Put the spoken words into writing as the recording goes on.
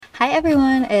Hi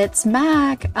everyone, it's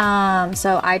Mac.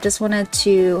 So I just wanted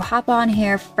to hop on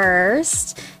here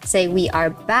first, say we are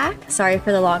back. Sorry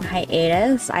for the long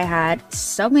hiatus. I had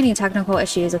so many technical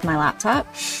issues with my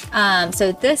laptop.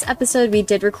 So this episode we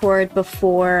did record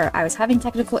before I was having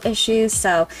technical issues,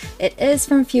 so it is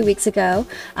from a few weeks ago.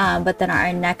 But then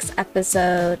our next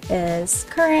episode is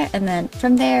current, and then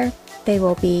from there they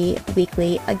will be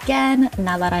weekly again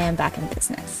now that I am back in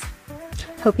business.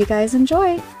 Hope you guys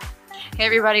enjoy. Hey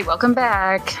everybody, welcome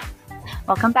back.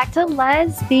 Welcome back to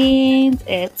Lesbians.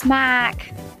 It's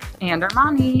Mac. And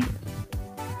Armani.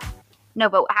 No,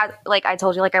 but I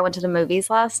told you, I went to the movies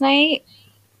last night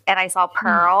and I saw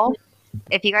Pearl.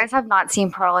 If you guys have not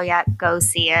seen Pearl yet, go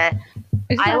see it.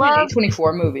 I love an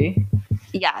A24 movie.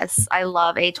 Yes, I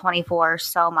love A24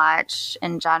 so much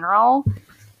in general.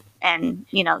 And,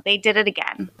 they did it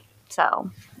again.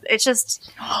 So, it's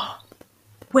just...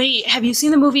 Wait, have you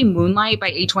seen the movie Moonlight by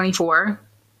A24?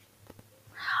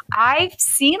 I've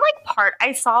seen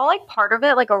I saw part of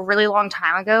it a really long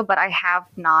time ago, but I have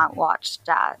not watched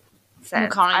that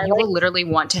since. Connor, you will literally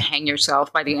want to hang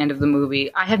yourself by the end of the movie.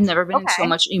 I have never been in so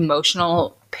much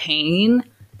emotional pain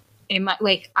in my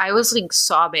I was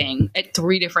sobbing at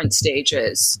 3 different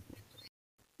stages.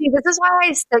 See, this is why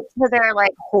I stick to their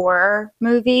horror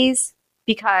movies,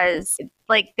 because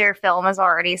their film is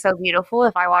already so beautiful.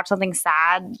 If I watch something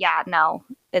sad,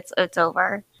 it's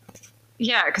over.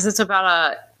 Yeah, because it's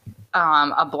about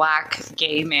a black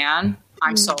gay man.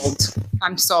 I'm sold.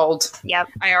 Yep.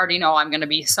 I already know I'm going to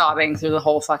be sobbing through the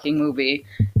whole fucking movie.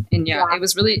 And it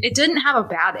was really, it didn't have a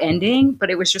bad ending, but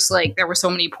it was just there were so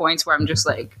many points where I'm just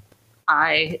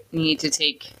I need to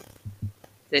take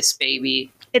this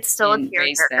baby. It's still a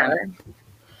tearjerker.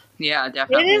 Yeah,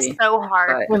 definitely. It is so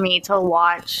hard for me to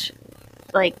watch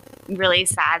really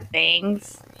sad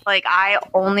things. I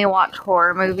only watch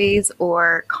horror movies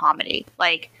or comedy.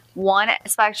 One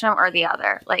spectrum or the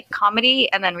other. Comedy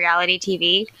and then reality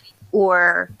TV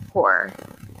or horror.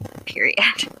 Period.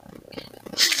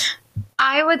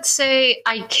 I would say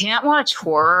I can't watch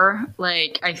horror.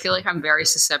 I feel I'm very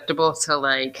susceptible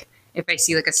to if I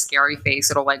see a scary face,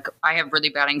 it'll I have really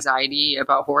bad anxiety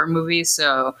about horror movies.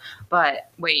 So, but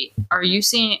wait, are you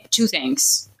seeing 2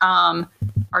 things?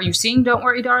 Are you seeing Don't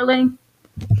Worry, Darling?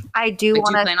 I do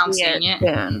want to plan on seeing it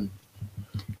soon.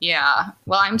 Yeah.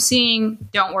 Well, I'm seeing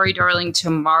Don't Worry, Darling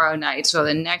tomorrow night. So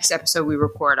the next episode we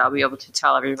record, I'll be able to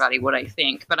tell everybody what I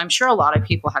think. But I'm sure a lot of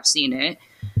people have seen it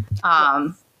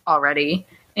already.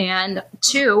 And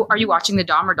 2, are you watching the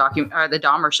Dahmer the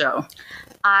Dahmer show?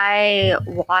 I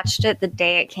watched it the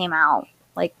day it came out.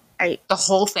 The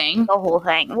whole thing? The whole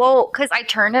thing. Well, because I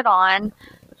turned it on.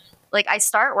 I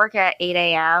start work at 8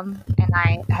 a.m. and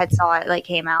I had saw it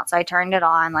came out. So I turned it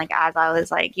on as I was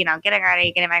getting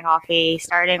ready, getting my coffee,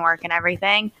 starting work and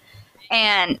everything.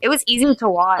 And it was easy to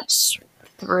watch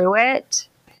through it.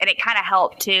 And it kind of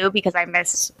helped too, because I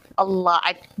missed a lot.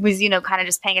 I was, kind of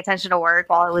just paying attention to work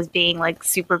while it was being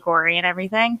super gory and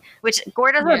everything, which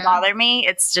gore doesn't bother me.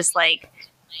 It's just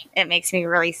it makes me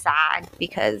really sad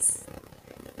because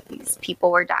these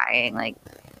people were dying.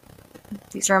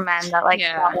 These were men that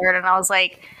bothered, and I was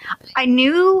I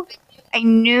knew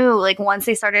once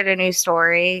they started a new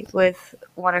story with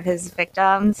one of his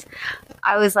victims,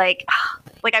 I was I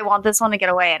want this one to get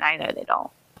away, and I know they don't.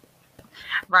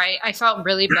 Right. I felt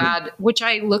really bad, which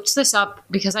I looked this up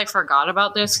because I forgot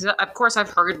about this. 'Cause of course, I've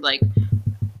heard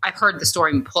the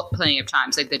story plenty of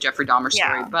times, the Jeffrey Dahmer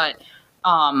story. But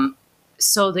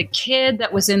so the kid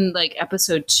that was in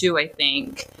episode 2, I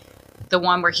think, the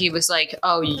one where he was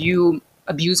oh, you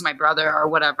abused my brother or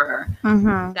whatever.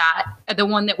 Mm-hmm. That the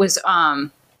one that was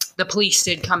the police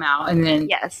did come out, and then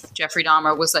Jeffrey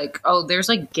Dahmer was oh, there's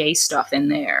gay stuff in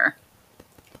there.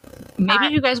 Maybe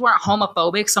if you guys weren't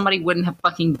homophobic, somebody wouldn't have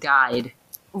fucking died.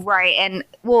 Right. And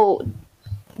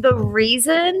the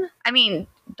reason,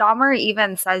 Dahmer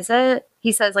even says it.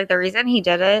 He says the reason he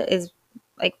did it is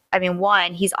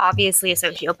one, he's obviously a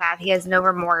sociopath. He has no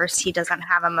remorse. He doesn't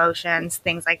have emotions,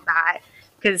 things like that.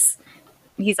 Because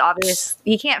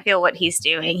he can't feel what he's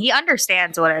doing. He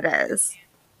understands what it is.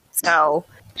 So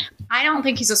I don't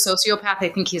think he's a sociopath. I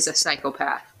think he's a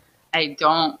psychopath. I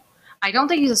don't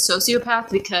think he's a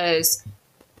sociopath because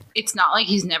it's not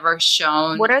he's never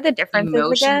shown. What are the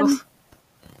differences again?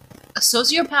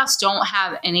 Sociopaths don't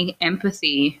have any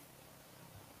empathy,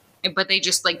 but they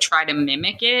just try to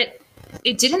mimic it.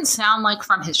 It didn't sound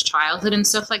from his childhood and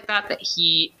stuff that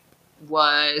he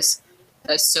was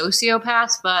a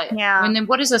sociopath, but and then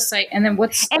what is a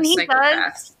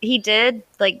psychopath? He did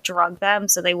drug them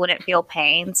so they wouldn't feel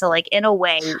pain. So in a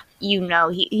way,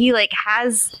 he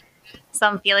has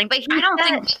some feeling, but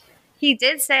he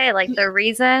did say, like, the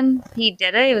reason he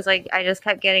did it, it was like, I just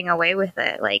kept getting away with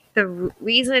it. Like, the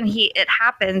reason it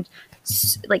happened,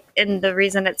 like, and the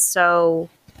reason it's so,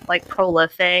 like,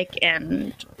 prolific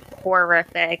and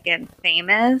horrific and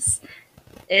famous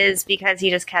is because he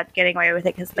just kept getting away with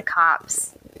it because the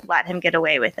cops let him get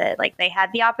away with it. Like, they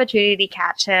had the opportunity to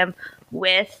catch him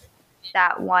with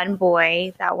that one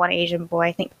boy, that one Asian boy.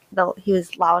 I think he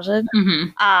was Laotian.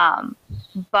 Mm-hmm.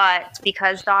 But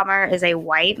because Dahmer is a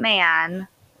white man,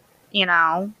 you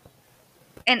know,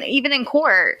 and even in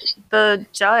court, the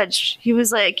judge, he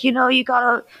was like, you know, you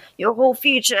got your whole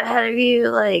future ahead of you.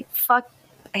 Like, fuck,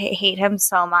 I hate him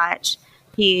so much.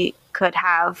 He could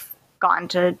have gone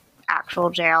to actual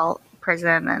jail,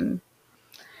 prison, and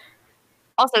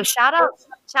also shout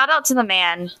out to the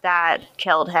man that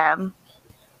killed him.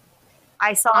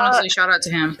 I saw, honestly, shout out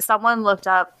to him. Someone looked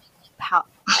up how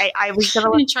I was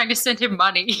gonna trying to send him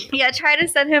money. Yeah, try to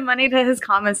send him money to his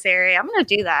commissary. I'm gonna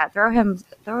do that. Throw him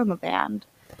a band.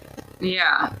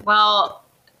 Yeah. Well,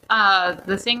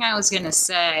 the thing I was gonna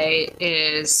say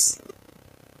is,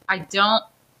 I don't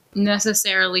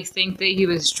necessarily think that he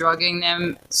was drugging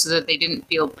them so that they didn't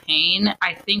feel pain.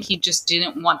 I think he just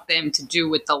didn't want them to do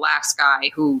what the last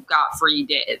guy who got free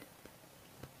did.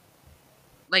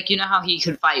 Like, you know how he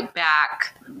could fight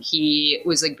back? He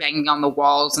was, like, banging on the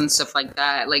walls and stuff like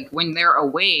that. Like, when they're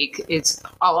awake, it's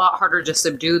a lot harder to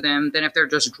subdue them than if they're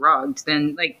just drugged.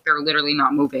 Then, like, they're literally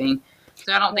not moving.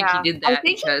 So I don't think he did that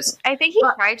because... I think he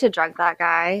tried to drug that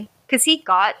guy. Because he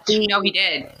got the... No, he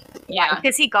did. Yeah.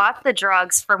 Because he got the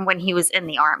drugs from when he was in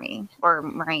the Army. Or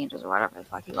Marines or whatever the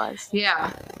fuck he was.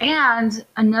 Yeah. And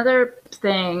another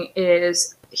thing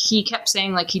is, he kept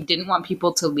saying, like, he didn't want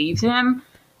people to leave him.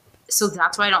 So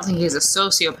that's why I don't think he's a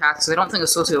sociopath. Because I don't think a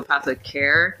sociopath would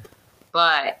care.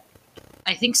 But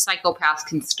I think psychopaths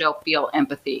can still feel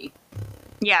empathy.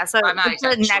 Yeah, so it's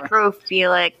a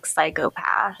necrophilic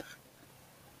psychopath.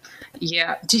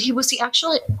 Yeah. Was he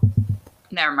actually...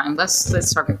 Never mind. Let's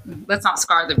not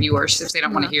scar the viewers if they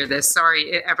don't want to hear this.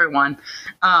 Sorry, everyone.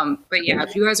 But yeah,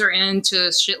 if you guys are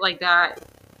into shit like that,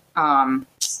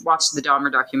 watch the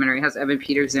Dahmer documentary. It has Evan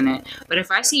Peters in it. But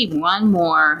if I see one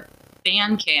more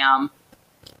fan cam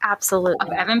absolutely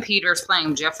of Evan Peters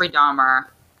playing Jeffrey Dahmer,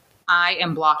 I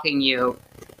am blocking you.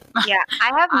 Yeah,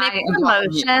 I have mixed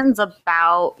emotions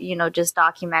about, you know, just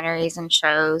documentaries and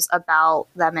shows about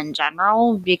them in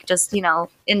general, just, you know,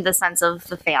 in the sense of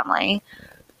the family.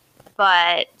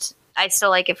 But I still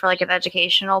like it for, like, an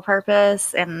educational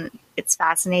purpose, and it's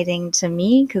fascinating to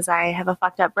me because I have a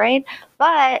fucked up brain.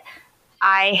 But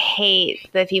I hate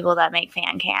the people that make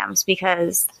fan cams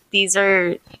because these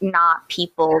are not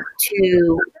people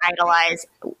to idolize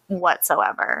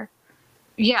whatsoever.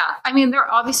 Yeah, I mean,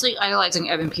 they're obviously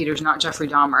idolizing Evan Peters, not Jeffrey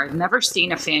Dahmer. I've never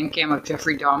seen a fan cam of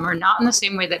Jeffrey Dahmer, not in the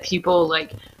same way that people,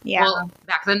 like, well,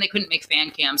 back then they couldn't make fan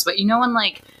cams, but you know when,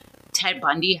 like, Ted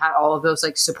Bundy had all of those,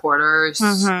 like, supporters,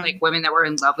 like, women that were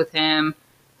in love with him,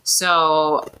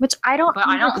 so... Which I don't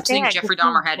think Jeffrey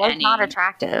Dahmer had any... not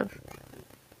attractive.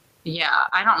 Yeah,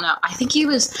 I don't know. I think he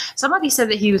was... Somebody said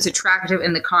that he was attractive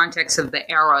in the context of the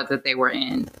era that they were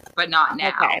in, but not now.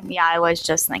 Okay, yeah, I was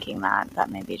just thinking that. That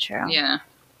may be true. Yeah.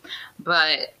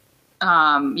 But,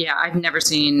 yeah, I've never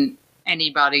seen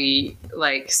anybody,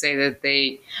 like, say that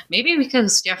they... Maybe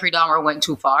because Jeffrey Dahmer went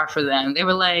too far for them. They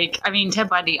were like... I mean, Ted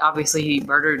Bundy, obviously, he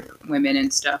murdered women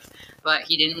and stuff, but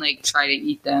he didn't, like, try to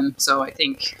eat them, so I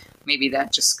think maybe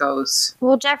that just goes...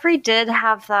 Well, Jeffrey did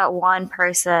have that one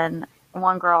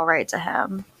girl write to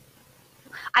him.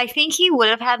 I think he would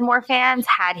have had more fans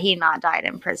had he not died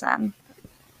in prison.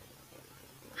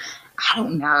 I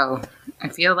don't know. I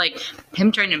feel like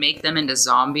him trying to make them into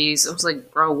zombies. I was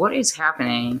like, bro, what is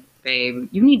happening, babe?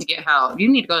 You need to get help. You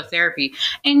need to go to therapy.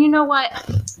 And you know what?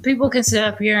 People can sit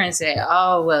up here and say,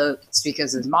 oh, well, it's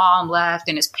because his mom left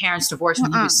and his parents divorced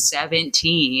when he was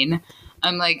 17.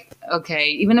 I'm like, okay,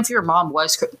 even if your mom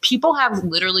was... People have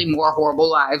literally more horrible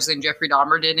lives than Jeffrey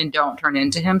Dahmer did and don't turn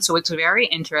into him. So it's very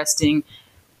interesting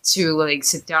to, like,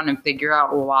 sit down and figure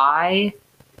out why,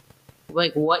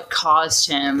 like, what caused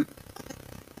him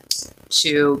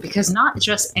to... Because not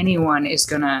just anyone is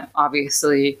going to,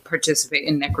 obviously, participate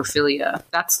in necrophilia.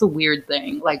 That's the weird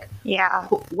thing. Like, yeah,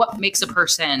 what makes a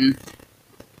person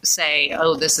say,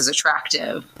 oh, this is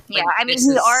attractive? Yeah, I mean,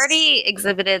 he already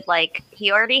exhibited, like,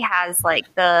 he already has,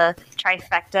 like, the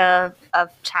trifecta of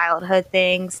childhood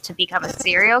things to become a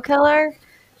serial killer.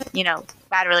 You know,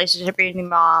 bad relationship with your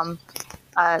mom,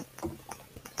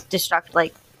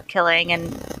 killing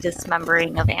and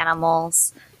dismembering of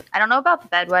animals. I don't know about the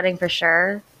bedwetting for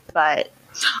sure, but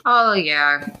Oh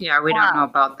yeah, yeah. We don't know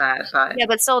about that, but Yeah,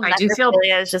 but still, I do feel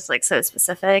necrophilia is just like so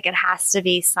specific. It has to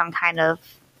be some kind of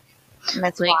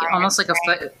like miswiring, almost like a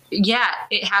right? foot. Yeah,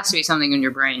 it has to be something in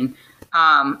your brain.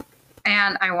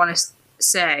 And I want to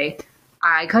say,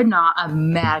 I could not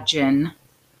imagine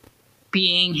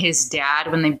being his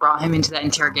dad when they brought him into that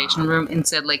interrogation room and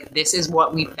said, like, this is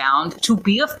what we found. To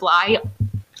be a fly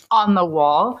on the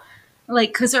wall, like,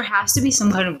 because there has to be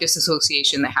some kind of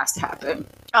disassociation that has to happen.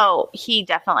 Oh, he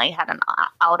definitely had an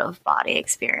out of body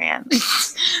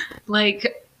experience.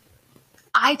 Like,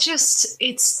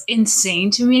 it's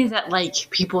insane to me that like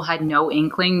people had no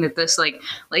inkling that this like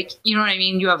you know what I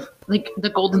mean. You have like the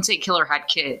Golden State Killer had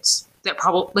kids that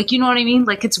probably like you know what I mean.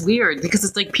 Like it's weird because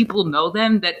it's like people know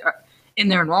them that are in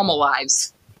their normal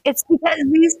lives. It's because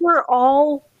these were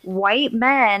all white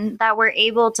men that were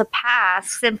able to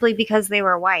pass simply because they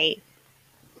were white.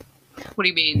 What do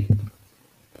you mean?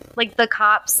 Like the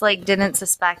cops like didn't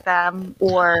suspect them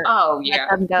or Oh let yeah.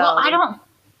 them go. Well,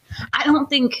 I don't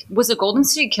think was a Golden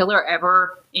State Killer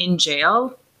ever in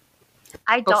jail.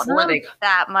 I don't know Before they-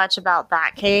 that much about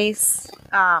that case.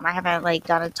 I haven't like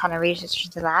done a ton of research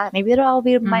into that. Maybe it'll all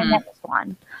be my next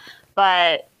one.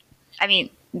 But I mean,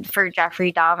 for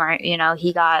Jeffrey Dahmer, you know,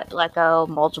 he got let go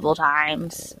multiple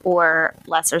times or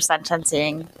lesser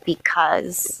sentencing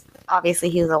because obviously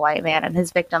he was a white man and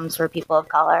his victims were people of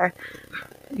color.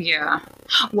 Yeah.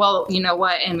 Well, you know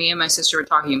what? And me and my sister were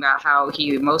talking about how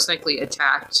he most likely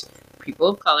attacked people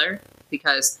of color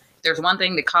because there's one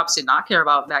thing the cops did not care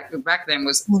about back then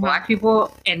was black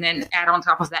people, and then add on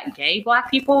top of that gay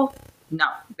black people. No,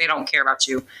 they don't care about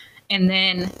you. And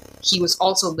then he was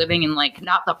also living in like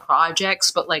not the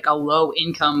projects, but like a low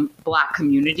income black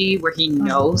community where he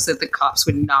knows that the cops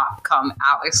would not come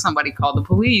out if somebody called the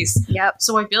police. Yep.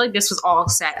 So I feel like this was all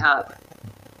set up.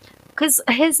 Because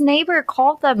his neighbor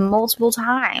called them multiple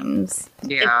times.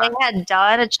 Yeah. If they had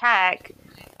done a check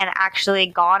and actually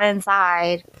gone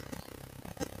inside,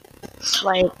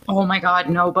 like, oh my god,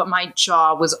 no, but my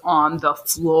jaw was on the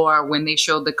floor when they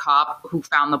showed the cop who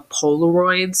found the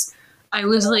Polaroids. I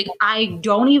was like, I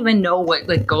don't even know what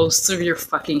like goes through your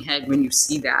fucking head when you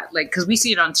see that. Like, because we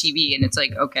see it on TV and it's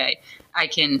like, okay, I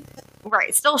can.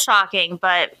 right, still shocking,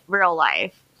 but real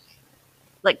life.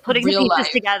 Like putting Real the pieces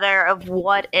life. together of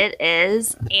what it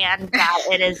is and that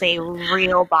it is a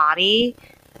real body.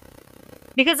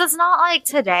 Because it's not like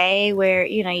today where,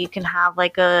 you know, you can have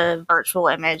like a virtual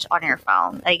image on your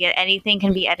phone. Like anything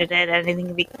can be edited, anything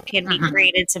can be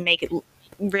created to make it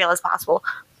real as possible.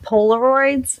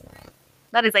 Polaroids,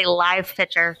 that is a live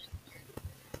picture.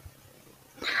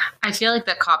 I feel like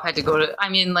that cop had to go to. I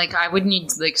mean, like, I would need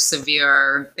like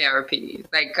severe therapy.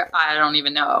 Like, I don't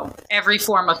even know. Every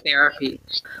form of therapy.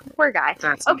 Poor guy.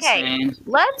 That's Okay, insane.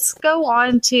 let's go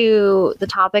on to the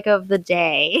topic of the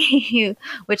day,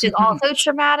 which is also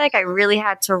traumatic. I really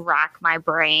had to rack my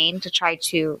brain to try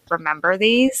to remember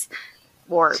these,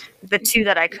 or the two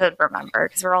that I could remember,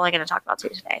 because we're only going to talk about two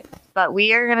today. But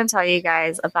we are going to tell you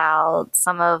guys about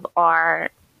some of our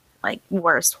like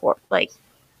worst like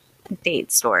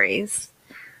date stories.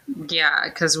 Yeah,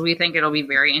 because we think it'll be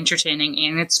very entertaining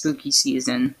and it's spooky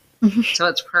season. So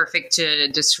it's perfect to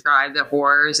describe the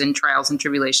horrors and trials and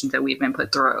tribulations that we've been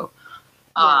put through.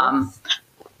 Yes.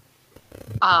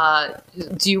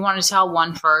 Do you want to tell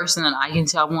one first and then I can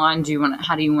tell one?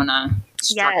 How do you want to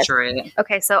structure it?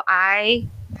 Okay, so I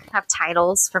have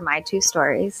titles for my two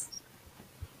stories.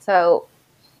 So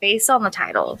based on the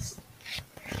titles,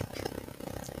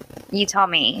 you tell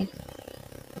me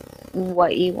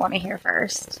what you want to hear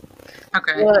first.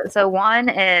 Okay. So one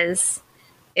is,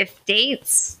 if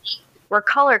dates were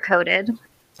color coded,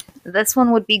 this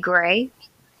one would be gray.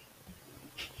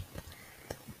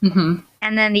 Mm-hmm.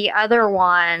 And then the other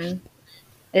one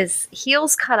is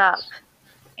heels cut up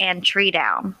and tree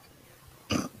down.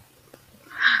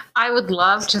 I would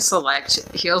love to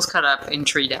select heels cut up and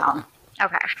tree down.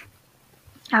 Okay.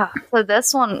 Oh, so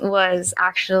this one was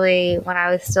actually when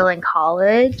I was still in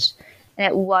college, and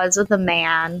it was with a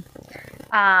man.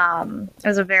 It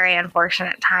was a very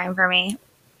unfortunate time for me.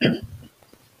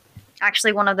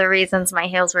 Actually, one of the reasons my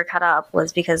heels were cut up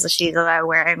was because the shoes that I was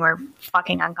wearing were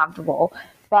fucking uncomfortable.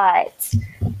 But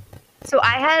so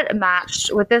I had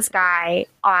matched with this guy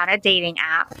on a dating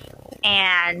app,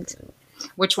 and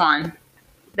Which one?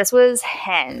 this was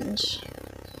Hinge.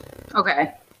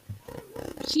 Okay.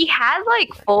 He had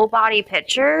like full body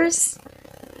pictures,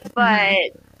 but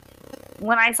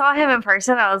when I saw him in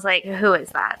person, I was like, who is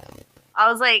that? I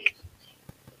was like,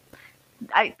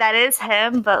 that is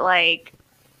him, but like,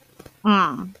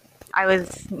 I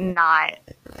was not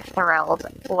thrilled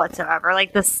whatsoever.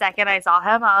 Like the second I saw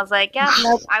him, I was like, yeah,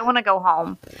 nope, I want to go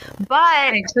home. But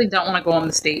I actually don't want to go on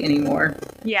the state anymore.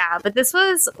 Yeah, but this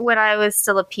was when I was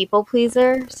still a people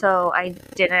pleaser, so I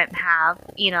didn't have,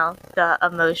 the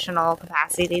emotional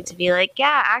capacity to be like,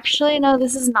 yeah, actually, no,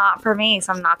 this is not for me,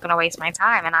 so I'm not going to waste my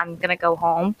time, and I'm going to go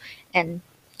home and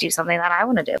do something that I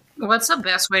want to do. What's the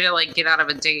best way to, like, get out of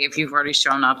a date if you've already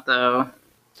shown up, though?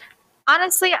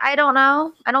 Honestly, I don't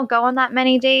know. I don't go on that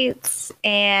many dates,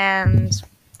 and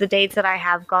the dates that I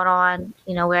have gone on,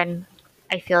 when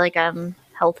I feel like I'm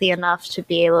healthy enough to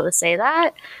be able to say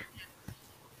that,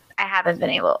 I haven't been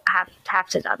able have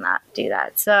to do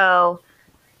that. So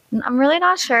I'm really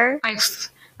not sure. Maybe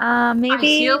I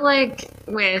feel like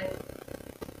with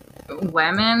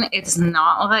women, it's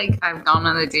not like I've gone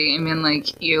on a date and been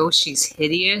like, ew, she's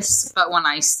hideous. But when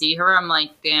I see her, I'm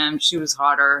like, damn, she was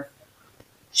hotter.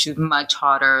 She was much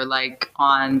hotter, like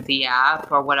on the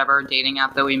app or whatever dating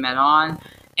app that we met on.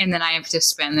 And then I have to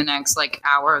spend the next like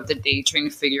hour of the day trying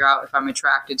to figure out if I'm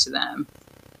attracted to them.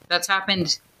 That's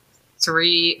happened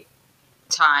 3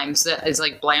 times. That is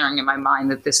like blaring in my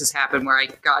mind that this has happened, where I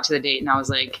got to the date and I was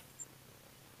like,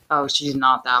 oh, she's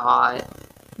not that hot.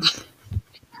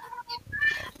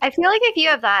 I feel like if you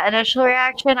have that initial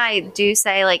reaction, I do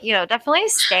say, like, definitely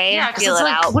stay and feel it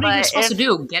out. What are you supposed to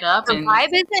do? Get up the and vibe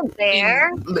isn't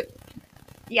there.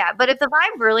 Yeah, but if the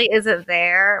vibe really isn't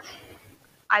there,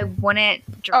 I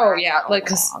wouldn't drag oh yeah, it like,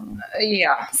 'cause,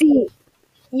 yeah. See,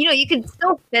 you can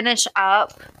still finish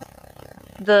up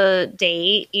the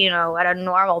date, at a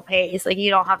normal pace. Like, you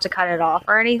don't have to cut it off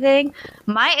or anything.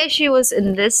 My issue was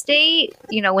in this date,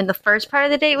 when the first part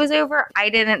of the date was over, I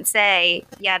didn't say,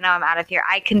 yeah, no, I'm out of here.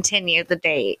 I continued the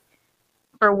date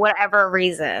for whatever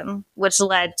reason, which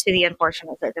led to the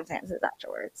unfortunate circumstances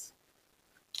afterwards.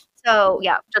 So,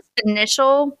 yeah, just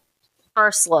initial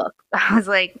first look. I was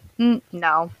like,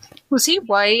 no. Was he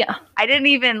white? I didn't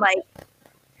even,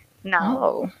 no.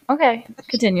 Oh, okay.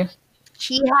 Continue.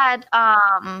 He had,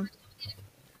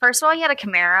 first of all, he had a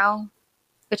Camaro,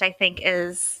 which I think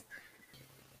is...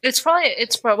 It's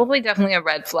probably definitely a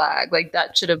red flag. Like,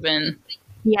 that should have been...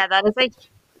 Yeah, that is a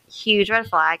huge red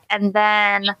flag. And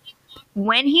then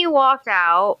when he walked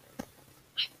out,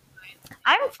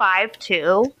 I'm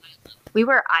 5'2". We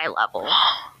were eye level.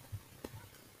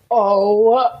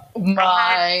 Oh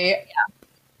my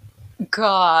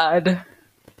God.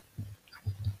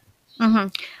 Mm-hmm.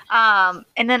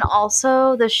 And then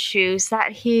also the shoes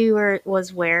that he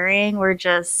was wearing were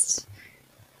just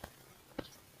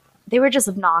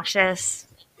obnoxious,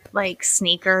 like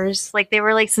sneakers. Like, they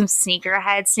were like some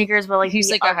sneakerhead sneakers, but like he's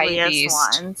the like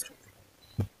ugliest ones.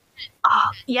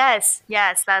 Oh, yes,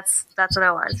 that's what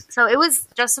it was. So it was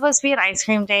just supposed to be an ice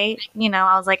cream date.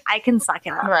 I was like, I can suck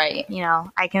it up. Right.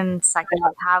 I can suck it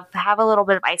up. Have a little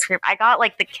bit of ice cream. I got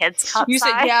like the kids cup You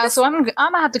size. said, yeah, so I'm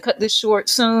gonna have to cut this short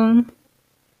soon.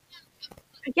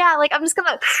 Yeah, like, I'm just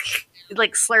gonna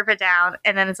like slurp it down,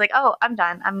 and then it's like, oh, I'm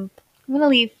done. I'm gonna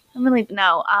leave.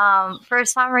 No, for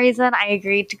some reason, I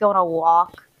agreed to go on a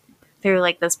walk through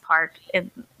like this park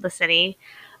in the city.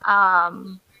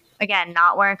 Again,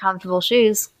 not wearing comfortable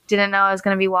shoes. Didn't know I was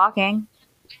gonna be walking.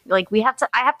 Like, I have to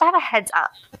have a heads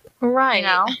up, right?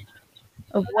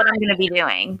 Of what I'm gonna be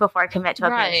doing before I commit to a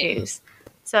pair of shoes.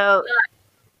 So,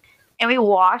 and we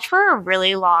walked for a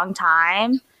really long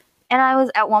time.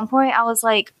 And at one point, I was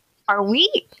like, are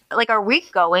we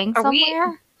going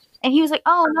somewhere? And he was like,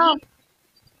 oh, no.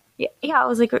 Yeah, I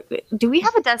was like, do we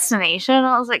have a destination? And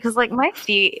I was like, because, like, my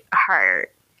feet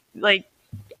hurt. Like,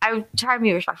 I would try to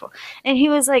be respectful. And he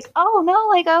was like, oh, no,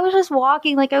 like, I was just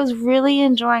walking. Like, I was really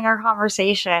enjoying our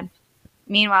conversation.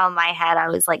 Meanwhile, in my head, I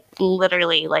was, like,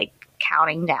 literally, like,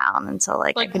 counting down until,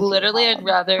 like, literally, I'd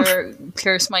rather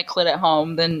pierce my clit at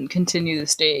home than continue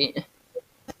this date.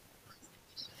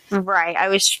 Right. I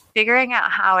was figuring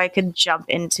out how I could jump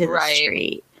into the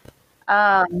street.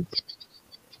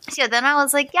 So then I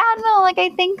was like, yeah, no, like, I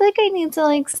think, like, I need to,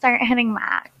 like, start heading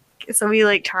back. So we,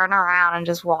 like, turn around and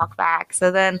just walk back.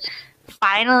 So then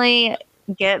finally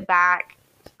get back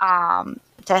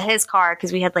to his car,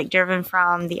 because we had, like, driven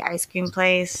from the ice cream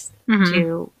place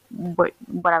to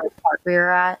whatever park we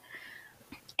were at.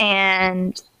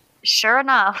 And sure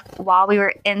enough, while we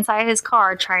were inside his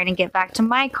car trying to get back to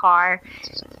my car,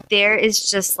 there is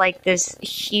just like this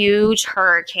huge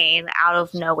hurricane out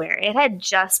of nowhere. It had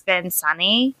just been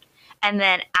sunny, and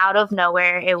then out of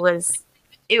nowhere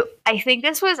I think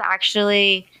this was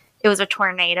actually, it was a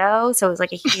tornado. So it was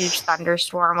like a huge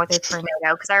thunderstorm with a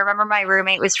tornado. Because I remember my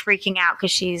roommate was freaking out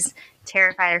because she's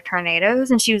terrified of tornadoes,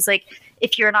 and she was like,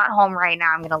 if you're not home right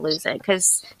now, I'm gonna lose it.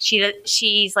 Because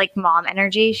she's like mom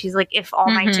energy. She's like, if all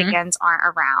my chickens aren't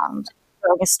around,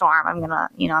 during a storm, I'm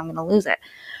gonna lose it.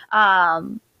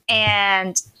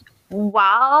 And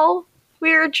while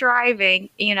we were driving,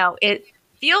 it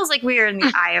feels like we were in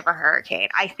the eye of a hurricane.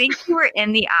 I think we were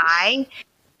in the eye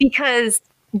because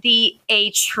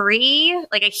a tree,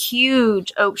 like a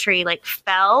huge oak tree, like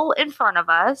fell in front of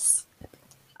us,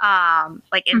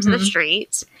 like into the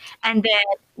street. And then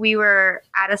we were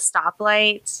at a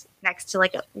stoplight next to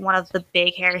like one of the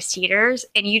big Harris Teeters,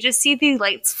 and you just see the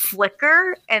lights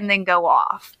flicker and then go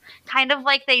off, kind of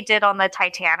like they did on the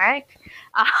Titanic.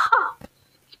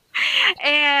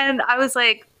 And I was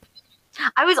like,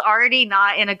 I was already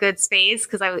not in a good space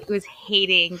because I was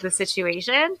hating the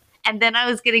situation. And then I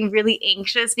was getting really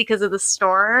anxious because of the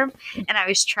storm, and I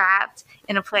was trapped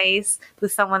in a place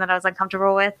with someone that I was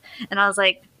uncomfortable with. And I was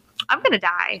like, I'm going to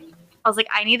die. I was like,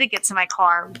 I need to get to my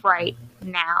car right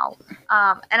now.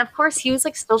 And of course, he was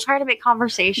like still trying to make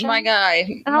conversation. My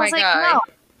guy. And I was like, no,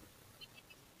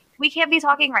 we can't be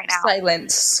talking right now.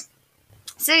 Silence.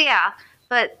 So yeah,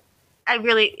 but I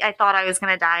thought I was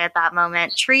going to die at that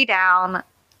moment. Tree down,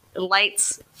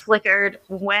 lights flickered,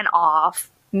 went off,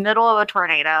 middle of a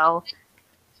tornado.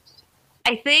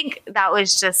 I think that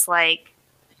was just like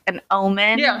an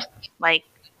omen. Yeah. Like,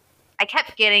 I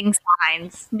kept getting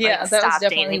signs. Yeah, like, that was stop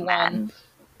definitely dating one. men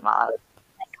while I was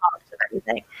in college and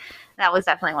everything. That was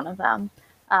definitely one of them.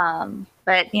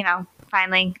 But,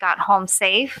 finally got home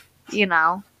safe,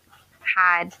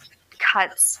 had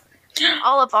cuts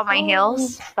all up on my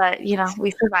heels, but,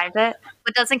 we survived it.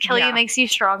 What doesn't kill you makes you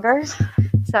stronger.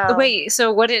 So wait,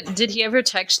 so did he ever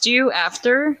text you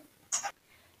after?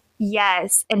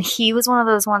 Yes, and he was one of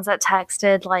those ones that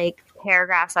texted like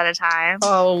paragraphs at a time.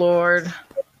 Oh Lord.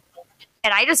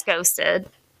 And I just ghosted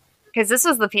because this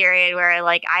was the period where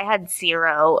I had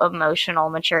zero emotional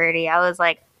maturity. I was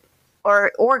like,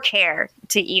 or care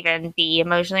to even be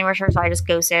emotionally mature. So I just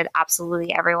ghosted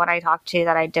absolutely everyone I talked to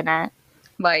that I didn't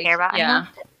care about. Yeah.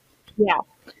 Anymore.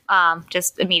 Yeah.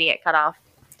 Just immediate cutoff.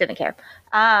 Didn't care.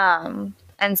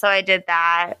 And so I did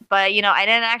that, but I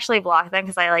didn't actually block them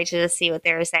because I liked to just see what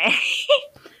they were saying.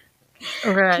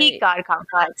 Right. Peak God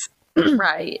complex.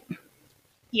 Right.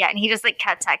 Yeah, and he just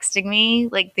kept texting me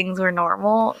like things were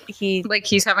normal.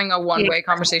 He's having a one-way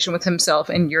conversation with himself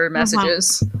in your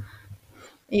messages.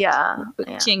 Yeah.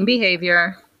 King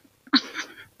behavior.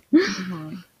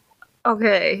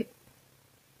 Okay.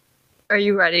 Are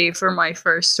you ready for my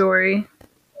first story?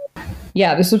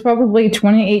 Yeah, this was probably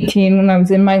 2018 when I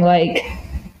was in my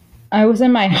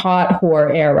hot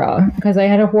whore era, because I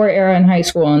had a whore era in high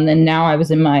school, and then now I was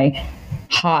in my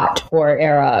hot whore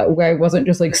era where I wasn't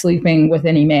just sleeping with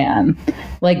any man.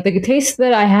 The taste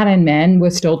that I had in men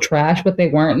was still trash, but they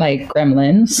weren't like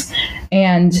gremlins.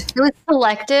 And it was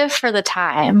selective for the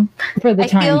time. For the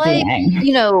time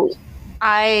being.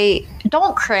 I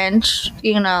don't cringe,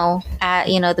 at,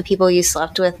 the people you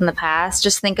slept with in the past.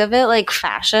 Just think of it like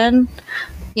fashion,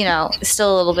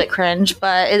 still a little bit cringe,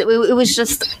 but it was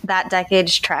just that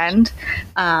decade's trend.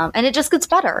 And it just gets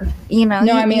better, you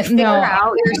figure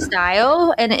out your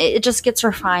style and it just gets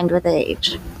refined with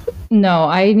age. No,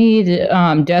 I need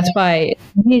death by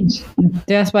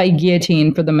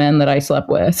guillotine for the men that I slept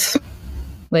with.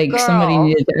 Girl, somebody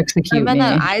needed to execute me. The men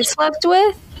that I slept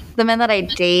with? The men that I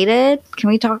dated? Can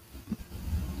we talk?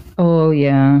 Oh,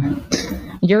 yeah.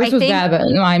 Yours was bad,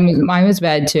 but mine was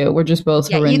bad, too. We're just both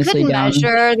horrendously you could down.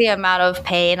 measure the amount of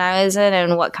pain I was in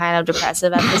and what kind of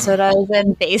depressive episode I was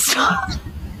in based on...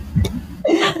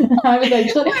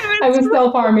 I was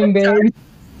self-harming, babe.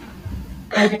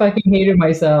 I fucking hated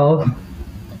myself.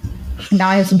 Now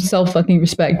I have some self-fucking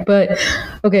respect. But,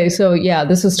 okay, so, yeah,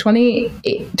 this was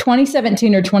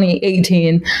 2017 or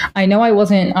 2018. I know I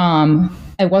wasn't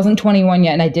 21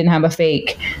 yet, and I didn't have a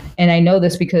fake. And I know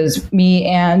this because me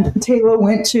and Taylor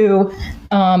went to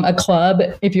a club.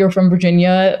 If you're from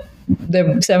Virginia,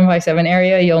 the 757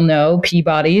 area, you'll know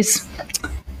Peabody's.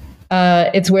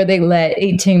 It's where they let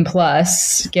 18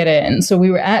 plus get in. So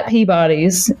we were at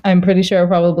Peabody's. I'm pretty sure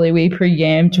probably we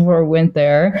pre-gamed before we went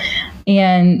there.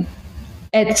 And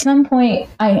at some point,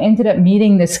 I ended up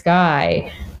meeting this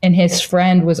guy, and his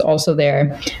friend was also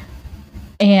there.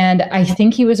 And I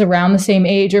think he was around the same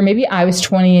age, or maybe I was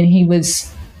 20 and he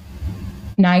was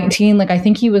 19. I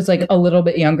think he was a little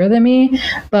bit younger than me,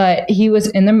 but he was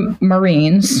in the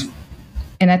Marines.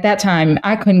 And at that time,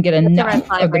 I couldn't get enough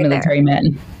of the military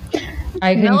men.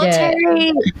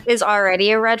 Military is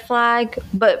already a red flag,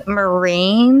 but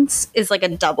Marines is a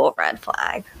double red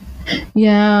flag.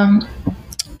 Yeah,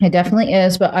 it definitely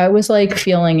is. But I was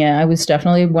feeling it. I was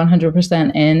definitely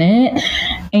 100% in it.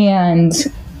 And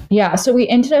Yeah, so we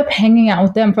ended up hanging out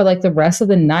with them for like the rest of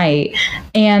the night.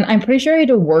 And I'm pretty sure I had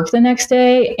to work the next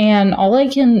day. And all I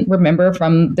can remember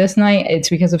from this night, it's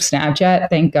because of Snapchat,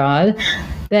 thank God,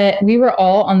 that we were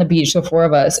all on the beach, the four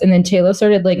of us. And then Taylor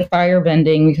started like fire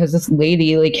bending because this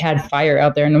lady like had fire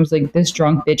out there. And it was like, this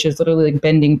drunk bitch is literally like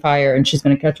bending fire and she's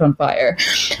going to catch on fire.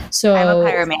 So I'm a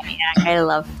pyromaniac. I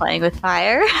love playing with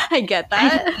fire. I get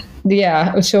that.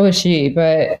 Yeah, so is she.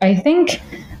 But I think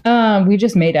we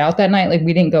just made out that night. Like,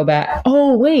 we didn't go back.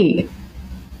 Oh, wait.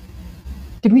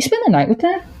 Did we spend the night with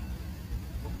them?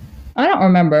 I don't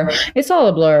remember. It's all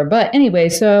a blur. But anyway,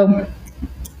 so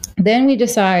then we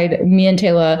decide, me and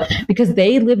Taylor, because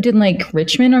they lived in like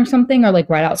Richmond or something, or like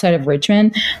right outside of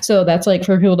Richmond. So that's like,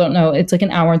 for people who don't know, it's like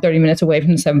an hour and 30 minutes away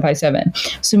from the 757.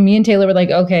 So me and Taylor were like,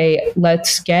 okay,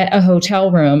 let's get a hotel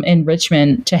room in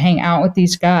Richmond to hang out with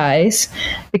these guys,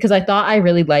 because I thought I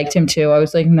really liked him too. I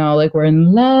was like, no, like we're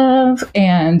in love.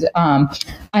 And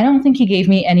I don't think he gave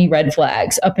me any red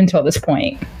flags up until this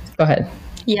point. Go ahead.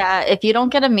 Yeah, if you don't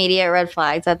get immediate red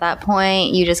flags at that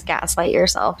point, you just gaslight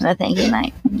yourself into thinking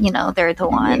that, you know, they're the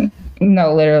one.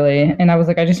 No, literally. And I was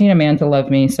like, I just need a man to love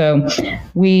me. So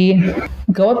we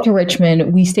go up to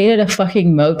Richmond. We stayed at a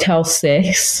fucking Motel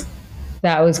 6.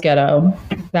 That was ghetto.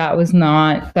 That was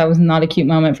not a cute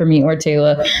moment for me or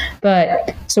Taylor.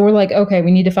 But so we're like, okay, we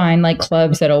need to find like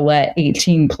clubs that'll let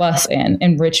 18 plus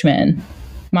in Richmond.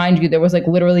 Mind you, there was like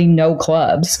literally no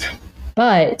clubs.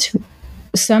 But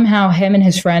somehow him and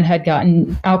his friend had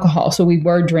gotten alcohol. So we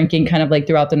were drinking kind of like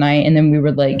throughout the night. And then we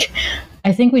were like,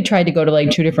 I think we tried to go to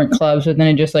like 2 different clubs, but then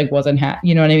it just like wasn't,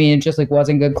 you know what I mean? It just like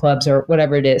wasn't good clubs or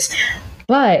whatever it is.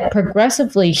 But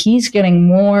progressively, he's getting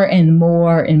more and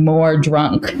more and more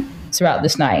drunk throughout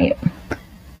this night.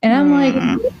 And I'm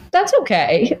like, that's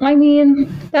okay. I mean,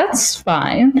 that's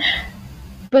fine.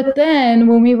 But then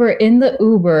when we were in the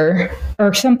Uber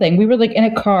or something, we were like in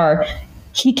a car,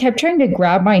 he kept trying to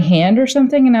grab my hand or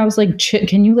something. And I was like,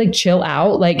 can you like chill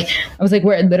out? Like, I was like,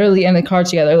 we're literally in the car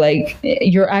together. Like,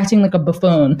 you're acting like a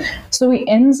buffoon. So he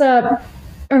ends up,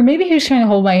 or maybe he was trying to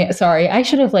hold my, sorry, I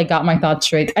should have like got my thoughts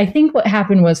straight. I think what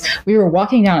happened was we were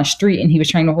walking down a street and he was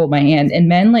trying to hold my hand, and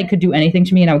men like could do anything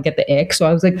to me and I would get the ick. So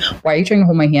I was like, why are you trying to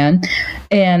hold my hand?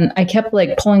 And I kept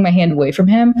like pulling my hand away from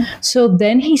him. So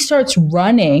then he starts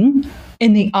running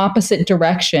in the opposite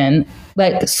direction,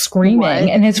 like screaming. What?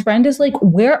 And his friend is like,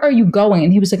 where are you going?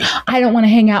 And he was like, I don't want to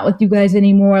hang out with you guys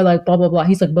anymore. Like, blah, blah, blah.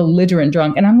 He's like belligerent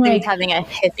drunk. And I'm like, he's having a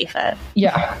hissy fit.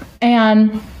 Yeah.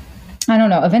 And I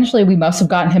don't know. Eventually we must have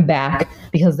gotten him back,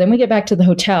 because then we get back to the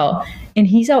hotel and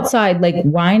he's outside like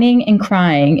whining and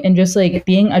crying and just like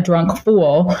being a drunk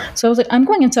fool. So I was like, I'm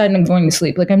going inside and I'm going to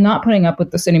sleep. Like, I'm not putting up with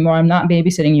this anymore. I'm not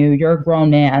babysitting you. You're a grown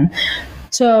man.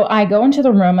 So I go into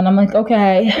the room and I'm like,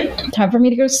 okay, time for me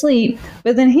to go to sleep.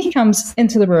 But then he comes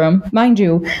into the room. Mind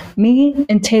you, me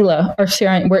and Taylor are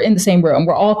sharing, we're in the same room.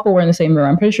 We're all 4 in the same room.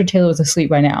 I'm pretty sure Taylor was asleep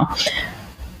by now.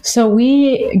 So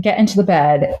we get into the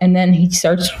bed and then he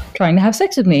starts trying to have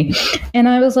sex with me. And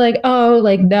I was like, oh,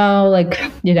 like, no, like,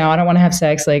 you know, I don't want to have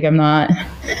sex. Like, I'm not,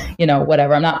 you know,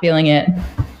 whatever. I'm not feeling it.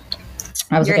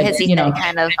 I was your like, hissy you know,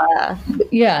 kind of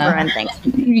yeah, things.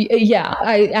 Yeah,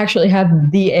 I actually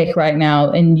have the ick right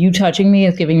now, and you touching me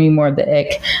is giving me more of the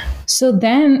ick. So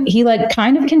then he like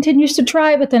kind of continues to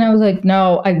try, but then I was like,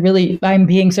 no, I'm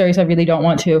being serious. I really don't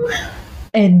want to.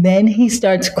 And then he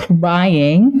starts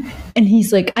crying and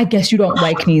he's like, I guess you don't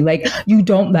like me. Like, you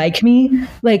don't like me?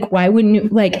 Like, why wouldn't you?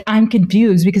 Like, I'm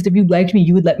confused, because if you liked me,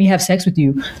 you would let me have sex with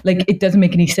you. Like, it doesn't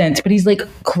make any sense. But he's like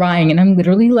crying and I'm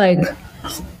literally like,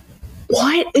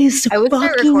 what is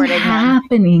fucking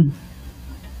happening?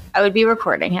 I would be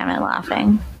recording him and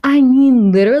laughing. I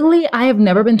mean, literally, I have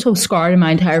never been so scarred in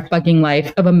my entire fucking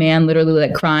life of a man literally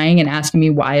like crying and asking me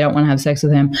why I don't want to have sex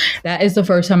with him. That is the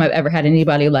first time I've ever had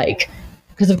anybody like,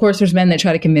 because of course there's men that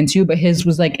try to convince you, but his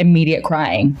was like immediate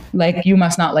crying. Like, you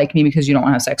must not like me because you don't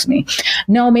want to have sex with me.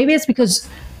 No, maybe it's because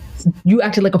you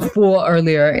acted like a fool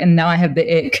earlier and now I have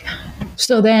the ick.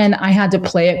 So then I had to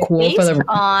play it cool based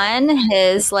on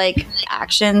his like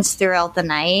actions throughout the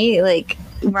night, like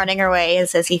running away,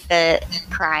 his sissy fit,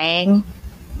 crying.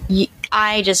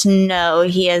 I just know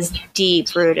he has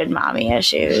deep-rooted mommy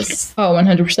issues. Oh,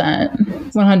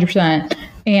 100%. 100%.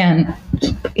 And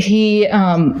he,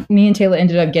 me and Taylor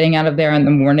ended up getting out of there in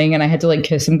the morning, and I had to like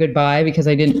kiss him goodbye because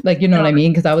I didn't, like, you know what I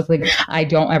mean? Because I was like, I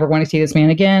don't ever want to see this man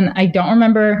again. I don't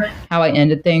remember how I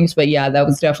ended things, but yeah, that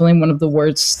was definitely one of the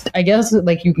worst. I guess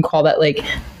like you can call that like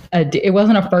it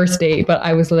wasn't a first date, but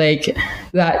I was like,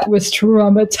 that was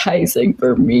traumatizing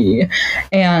for me.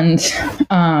 And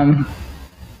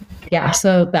yeah,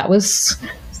 so that was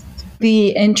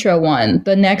the intro one.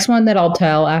 The next one that I'll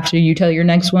tell after you tell your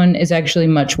next one is actually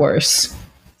much worse,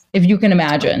 if you can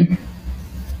imagine.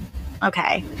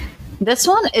 Okay. This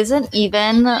one isn't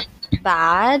even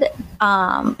bad.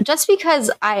 Just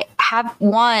because I have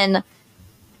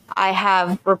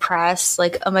repressed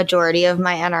like a majority of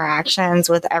my interactions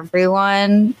with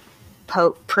everyone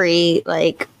pre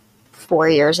like 4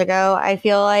 years ago, I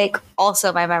feel like.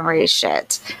 Also, my memory is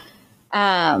shit.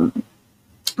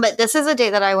 But this is a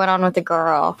date that I went on with a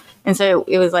girl. And so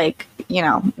it was like, you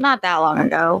know, not that long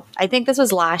ago. I think this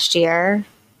was last year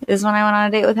is when I went on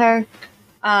a date with her.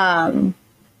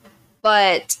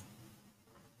 But,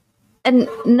 and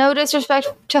no disrespect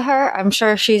to her, I'm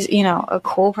sure she's, you know, a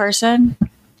cool person.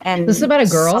 And this is about a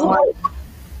girl?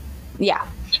 Yeah.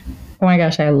 Oh my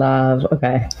gosh, I love.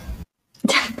 Okay.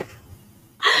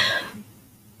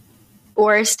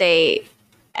 Worst date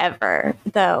ever,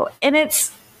 though. And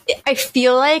I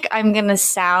feel like I'm going to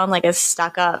sound like a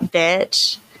stuck-up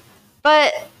bitch,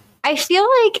 but I feel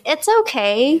like it's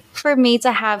okay for me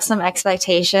to have some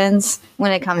expectations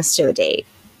when it comes to a date.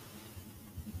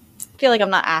 I feel like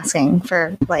I'm not asking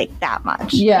for like that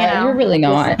much. Yeah, you know? You're really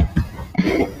not.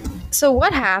 So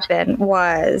what happened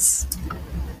was,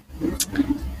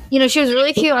 you know, she was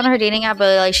really cute on her dating app,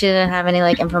 but like she didn't have any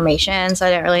like information, so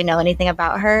I didn't really know anything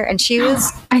about her. And she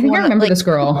was I think I remember this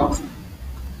girl.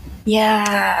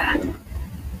 Yeah.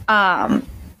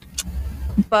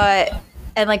 But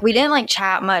and like we didn't like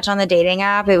chat much on the dating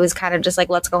app. It was kind of just like,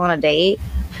 let's go on a date,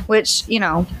 which, you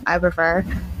know, I prefer.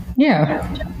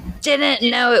 Yeah. Didn't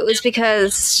know it was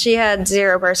because she had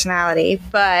zero personality,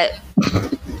 but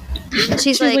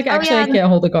she's like, actually, I can't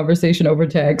hold a conversation over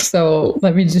text, so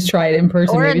let me just try it in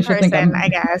person. Or maybe in she'll person, think I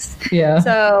guess. Yeah.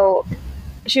 So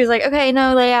she was like, okay,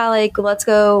 no, Leia, like, let's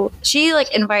go. She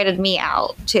like invited me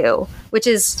out too, which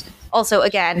is also,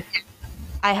 again,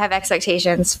 I have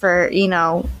expectations for, you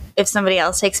know, if somebody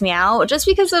else takes me out, just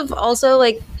because of also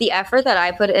like the effort that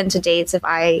I put into dates if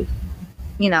I,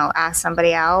 you know, ask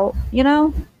somebody out, you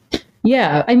know?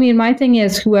 Yeah, I mean, my thing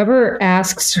is whoever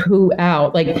asks who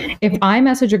out, like if I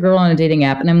message a girl on a dating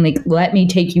app and I'm like, let me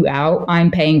take you out, I'm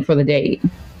paying for the date.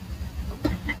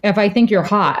 If I think you're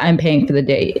hot, I'm paying for the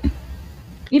date.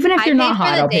 Even if you're not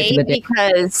hot, I'll pay for the date.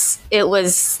 Because it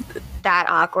was that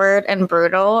awkward and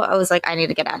brutal. I was like, I need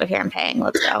to get out of here. I'm paying.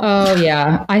 Let's go. Oh,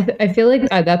 yeah. I feel like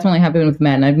that's only happened with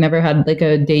men. I've never had like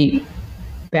a date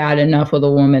bad enough with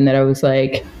a woman that I was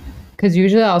like, because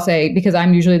usually I'll say, because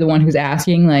I'm usually the one who's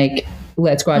asking, like,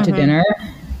 let's go out to dinner.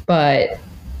 But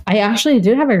I actually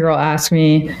did have a girl ask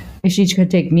me if she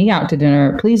could take me out to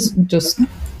dinner. Please just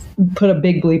put a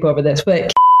big bleep over this.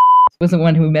 But was the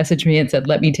one who messaged me and said,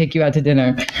 let me take you out to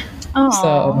dinner.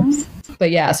 Aww. So, but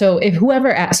yeah, so if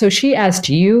whoever asked, so she asked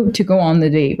you to go on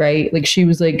the date, right? Like she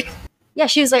was like, yeah,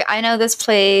 she was like, I know this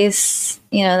place,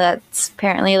 you know, that's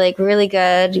apparently like really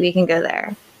good. We can go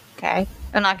there. Okay.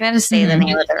 I'm not going to say the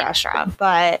name of the restaurant,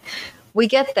 but we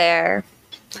get there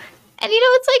and, you know,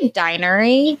 it's like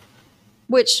dinery,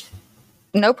 which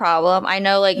no problem. I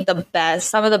know like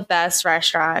some of the best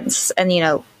restaurants and, you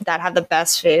know, that have the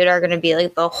best food are going to be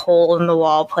like the hole in the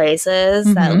wall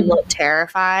places that look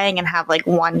terrifying and have like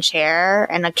one chair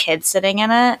and a kid sitting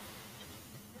in it.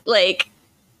 Like,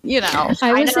 you know,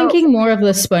 I was thinking more of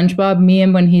the SpongeBob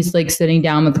meme when he's like sitting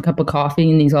down with a cup of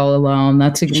coffee and he's all alone.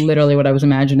 That's like, literally what I was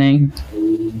imagining.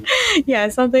 Yeah,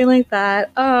 something like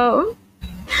that.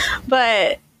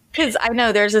 But because I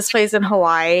know there's this place in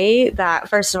Hawaii that,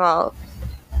 first of all,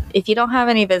 if you don't have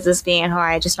any business being in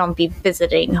Hawaii, just don't be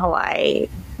visiting Hawaii.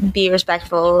 Be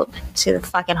respectful to the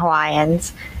fucking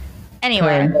Hawaiians.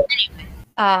 Anyway,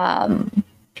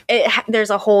 there's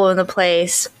a hole in the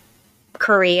place,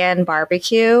 Korean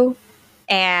barbecue,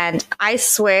 and I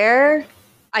swear,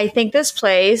 I think this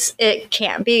place, it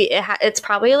can't be, it's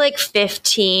probably like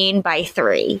 15 by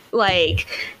 3, like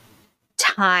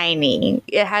tiny.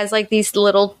 It has like these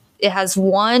little, it has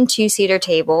 1 2-seater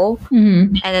table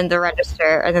and then the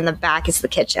register, and then the back is the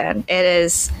kitchen. It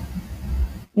is,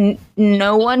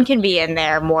 no one can be in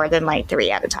there more than like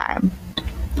 3 at a time.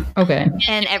 Okay.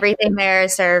 And everything there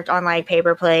is served on like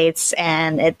paper plates,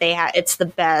 and it's the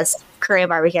best Korean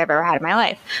barbecue I've ever had in my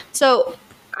life. So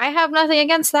I have nothing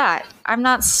against that. I'm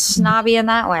not snobby in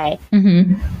that way.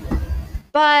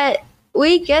 But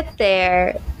we get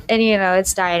there, and you know,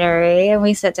 it's dinery, and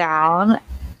we sit down,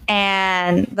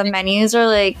 and the menus are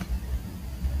like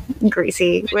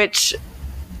greasy, which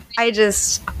I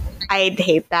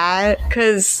hate that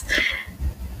because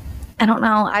I don't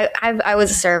know. I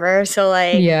was a server, so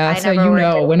like yeah. So you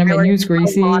know when a menu's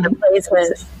greasy, a lot of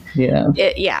places.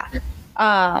 Yeah.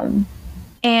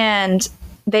 And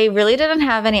they really didn't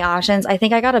have any options. I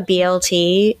think I got a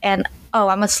BLT, and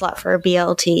I'm a slut for a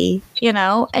BLT, you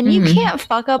know? And you can't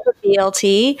fuck up a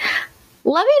BLT.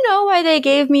 Let me know why they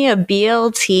gave me a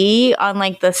BLT on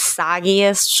like the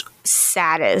soggiest,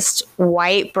 saddest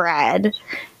white bread.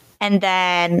 And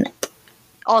then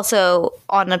also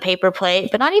on a paper plate,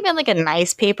 but not even like a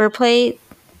nice paper plate,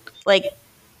 like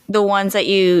the ones that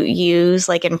you use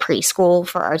like in preschool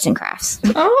for arts and crafts.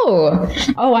 Oh,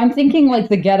 I'm thinking like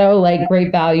the ghetto, like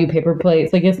Great Value paper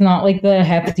plates. Like it's not like the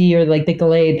hefty or like the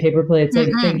Glade paper plates. Like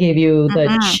they gave you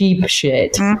the cheap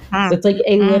shit. It's like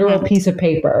a literal piece of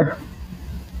paper.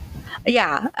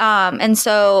 Yeah. And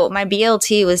so my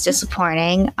BLT was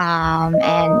disappointing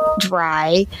and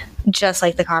dry, just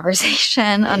like the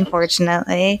conversation,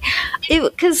 unfortunately.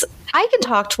 Because I can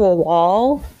talk to a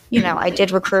wall. You know, I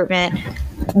did recruitment.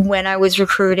 When I was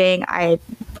recruiting, I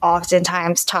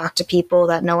oftentimes talked to people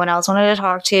that no one else wanted to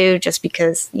talk to just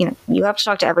because, you know, you have to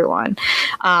talk to everyone.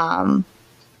 And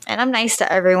I'm nice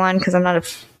to everyone because I'm not a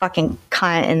fucking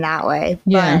cunt in that way.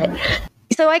 Yeah. But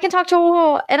so I can talk to a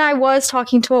wall, and I was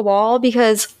talking to a wall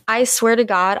because I swear to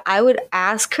God, I would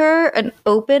ask her an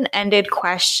open-ended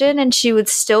question and she would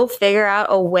still figure out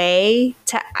a way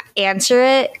to answer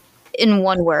it in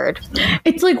one word.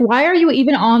 It's like, why are you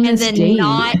even on this and then date?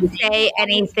 Not say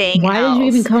anything. Why else. did you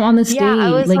even come on this date?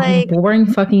 I was like boring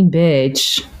fucking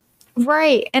bitch.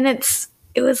 Right, and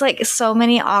it was like so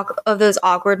many of those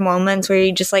awkward moments where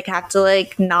you just like have to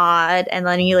like nod and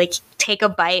then you like take a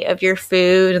bite of your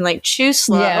food and like chew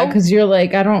slow. Yeah, because you're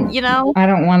like, I don't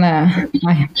want to.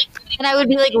 And I would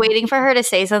be like waiting for her to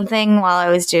say something while I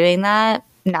was doing that.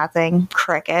 Nothing.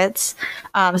 Crickets.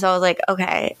 So I was like,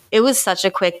 okay. It was such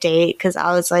a quick date because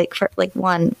I was like, for like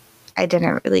one, I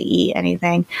didn't really eat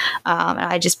anything. And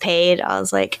I just paid. I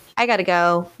was like, I gotta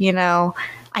go, you know.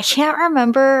 I can't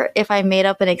remember if I made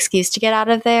up an excuse to get out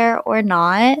of there or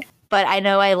not, but I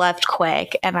know I left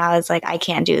quick and I was like, I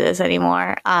can't do this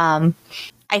anymore.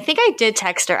 I think I did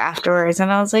text her afterwards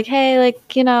and I was like, hey,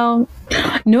 like, you know.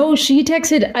 No, she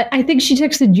texted, I think she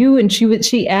texted you and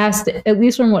she asked, at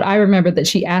least from what I remember, that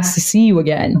she asked to see you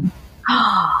again.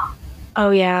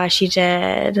 Oh yeah, she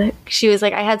did. She was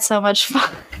like, I had so much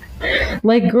fun.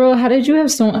 Like, girl, how did you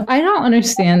have so? I don't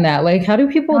understand that. Like, how do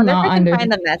people not find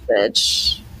the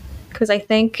message? Because I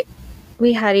think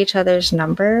we had each other's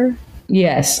number.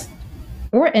 Yes,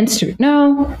 or Instagram.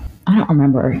 No, I don't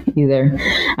remember either.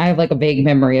 I have like a vague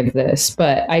memory of this,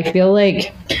 but I feel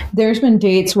like there's been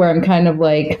dates where I'm kind of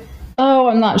like, oh,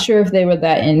 I'm not sure if they were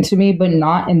that into me, but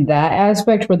not in that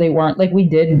aspect where they weren't. Like, we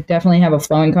did definitely have a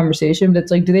flowing conversation, but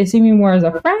it's like, do they see me more as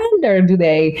a friend or do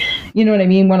they, you know what I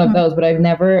mean? One of those, but I've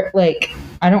never, like,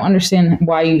 I don't understand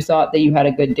why you thought that you had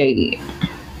a good date.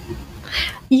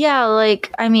 Yeah,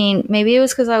 like, I mean, maybe it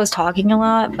was because I was talking a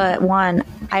lot, but one,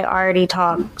 I already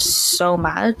talk so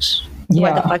much. Yeah.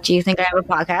 What the fuck do you think I have a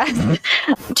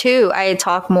podcast? Two, I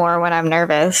talk more when I'm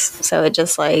nervous, so it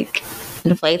just, like,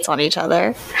 inflates on each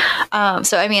other.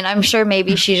 So I mean, I'm sure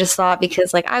maybe she just thought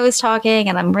because like I was talking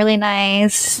and I'm really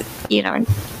nice, you know,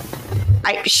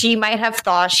 she might have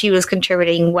thought she was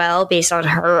contributing well based on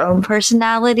her own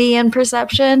personality and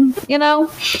perception, you know.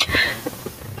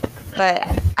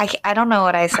 But I don't know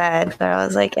what I said, but I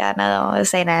was like, yeah, no, I was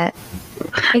saying it.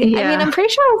 I mean, I'm pretty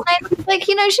sure I was nice. Like,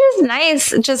 you know, she was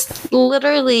nice. Just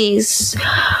literally,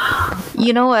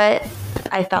 you know what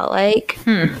I felt like?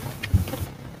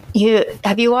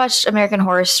 Have you watched American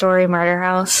Horror Story Murder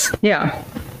House? Yeah.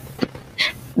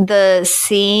 The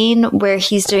scene where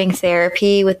he's doing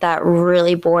therapy with that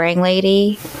really boring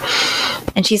lady.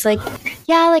 And she's like,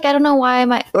 yeah, like, I don't know why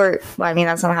I mean,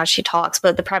 that's not how she talks,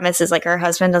 but the premise is like her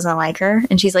husband doesn't like her.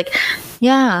 And she's like,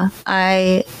 yeah,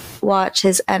 I watch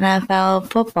his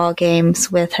NFL football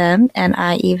games with him and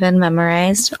I even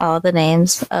memorized all the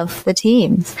names of the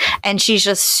teams. And she's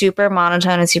just super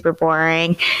monotone and super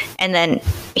boring. And then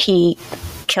he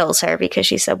kills her because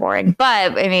she's so boring.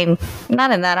 But I mean,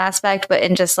 not in that aspect, but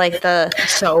in just like the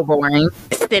so boring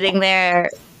sitting there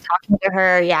talking to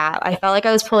her. Yeah, I felt like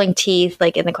I was pulling teeth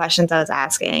like in the questions I was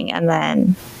asking, and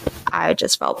then I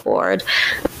just felt bored.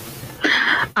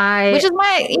 Which is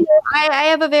my, you know, I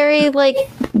have a very like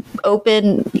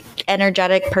open,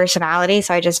 energetic personality,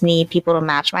 so I just need people to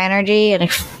match my energy. And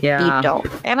if you don't,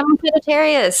 and I'm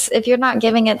Sagittarius, if you're not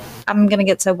giving it, I'm gonna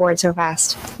get so bored so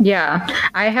fast. Yeah,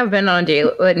 I have been on a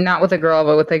date, not with a girl,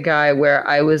 but with a guy, where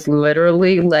I was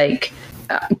literally like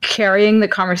carrying the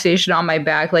conversation on my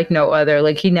back like no other.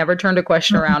 Like, he never turned a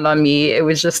question around on me. It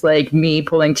was just like me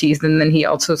pulling teeth, and then he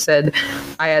also said,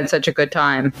 "I had such a good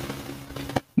time."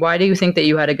 Why do you think that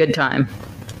you had a good time?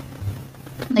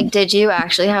 Like, did you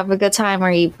actually have a good time, or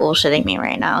are you bullshitting me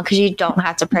right now? Because you don't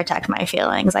have to protect my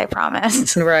feelings, I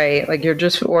promise. Right. Like, you're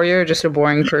just a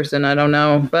boring person. I don't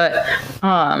know. But,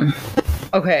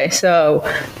 okay, so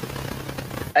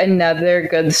another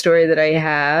good story that I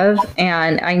have,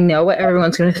 and I know what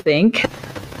everyone's going to think.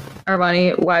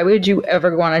 Armani, why would you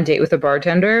ever go on a date with a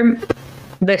bartender?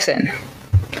 Listen.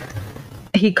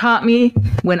 He caught me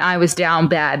when I was down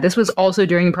bad. This was also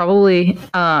during probably,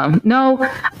 no.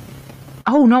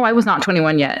 Oh, no, I was not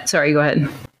 21 yet. Sorry, go ahead.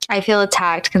 I feel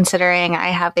attacked considering I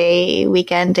have a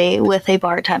weekend date with a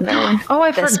bartender. Oh,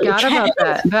 I forgot about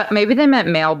that. But maybe they meant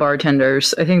male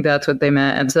bartenders. I think that's what they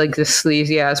meant. It's like this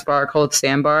sleazy ass bar called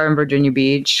Sandbar in Virginia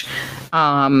Beach.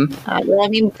 Well, I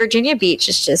mean, Virginia Beach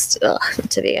is just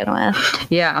to begin with.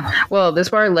 Yeah. Well, this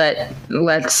bar lets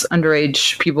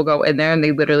underage people go in there, and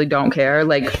they literally don't care.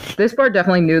 Like, this bar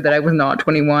definitely knew that I was not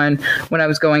 21 when I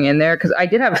was going in there, because I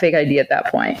did have a fake ID at that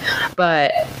point.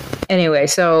 But anyway,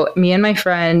 so me and my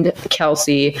friend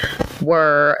Kelsey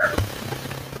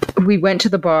we went to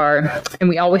the bar, and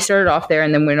we always started off there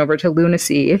and then went over to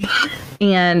Lunacy.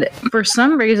 And for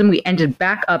some reason, we ended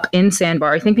back up in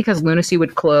Sandbar. I think because Lunacy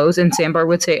would close and Sandbar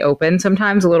would stay open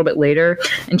sometimes a little bit later.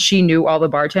 And she knew all the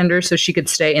bartenders, so she could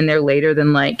stay in there later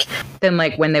than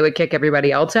when they would kick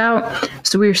everybody else out.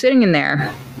 So we were sitting in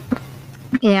there,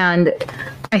 and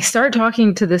I started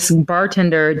talking to this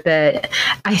bartender that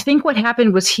I think what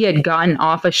happened was he had gotten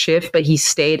off a shift, but he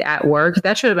stayed at work.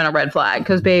 That should have been a red flag,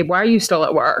 because, babe, why are you still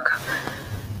at work?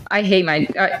 I hate I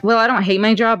don't hate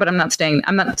my job, but I'm not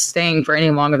staying for any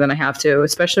longer than I have to,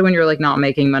 especially when you're like not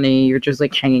making money. You're just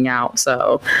like hanging out.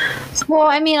 So, well,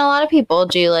 I mean, a lot of people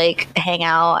do like hang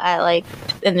out at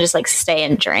and just like stay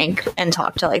and drink and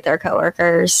talk to like their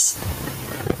coworkers.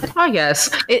 I guess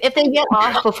if they get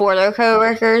off before their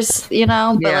coworkers, but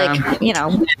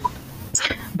yeah.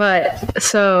 But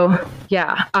so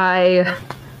yeah, I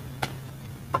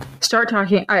start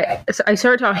talking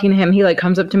to him. He like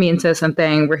comes up to me and says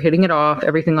something. We're hitting it off,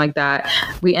 everything like that.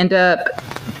 We end up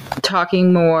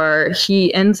talking more.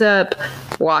 He ends up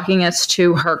walking us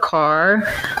to her car.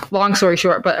 Long story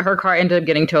short, but her car ended up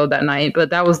getting towed that night. But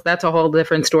that's a whole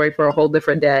different story for a whole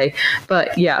different day.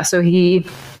 But yeah, so he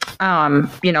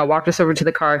walked us over to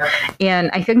the car, and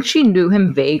I think she knew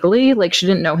him vaguely. Like, she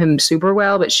didn't know him super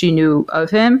well, but she knew of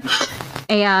him.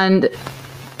 And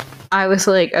I was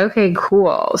like, okay,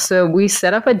 cool. So we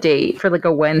set up a date for like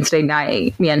a Wednesday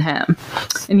night, me and him.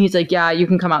 And he's like, yeah, you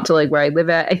can come out to like where I live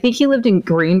at. I think he lived in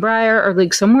Greenbrier or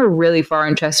like somewhere really far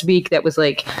in Chesapeake that was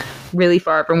like really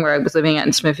far from where I was living at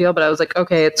in Smithfield. But I was like,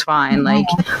 okay, it's fine. Like,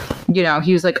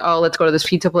 he was like, oh, let's go to this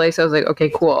pizza place. I was like, okay,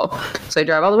 cool. So I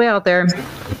drive all the way out there,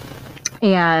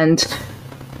 and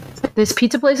this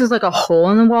pizza place is like a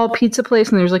hole-in-the-wall pizza place,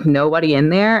 and there's like nobody in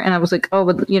there. And I was like, oh,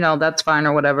 but that's fine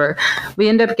or whatever. We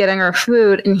end up getting our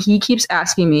food, and he keeps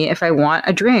asking me if I want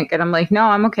a drink. And I'm like, no,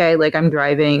 I'm okay. Like, I'm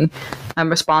driving. I'm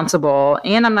responsible.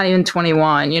 And I'm not even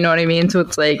 21. You know what I mean? So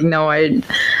it's like, no, I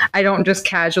don't just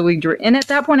casually drink. And at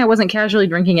that point, I wasn't casually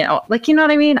drinking it. Like, you know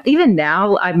what I mean? Even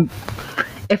now,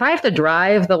 if I have to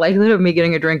drive, the likelihood of me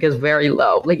getting a drink is very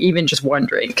low. Like, even just one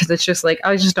drink, because it's just like,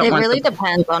 I just don't. It really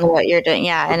depends on what you're doing.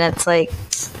 Yeah, and it's like,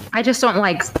 I just don't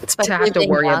like to have to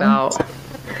worry about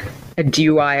a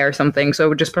DUI or something. So I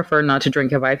would just prefer not to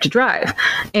drink if I have to drive.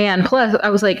 And plus, I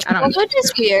was like, I don't. Also,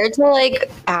 just weird to like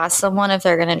ask someone if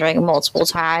they're gonna drink multiple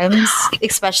times,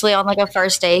 especially on like a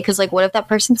first date. Because like, what if that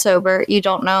person's sober? You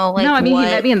don't know. Like, no, I mean, he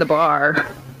met me in the bar.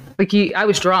 Like, I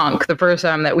was drunk the first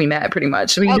time that we met, pretty much.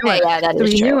 So he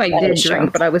knew I did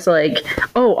drink, but I was like,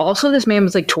 oh, also this man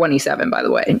was like 27, by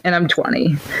the way, and I'm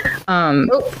 20.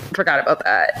 Forgot about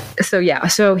that. So yeah,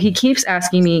 so he keeps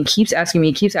asking me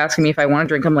if I want to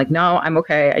drink. I'm like, no, I'm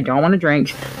okay. I don't want to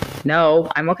drink.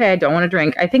 No, I'm okay. I don't want to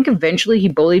drink. I think eventually he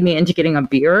bullied me into getting a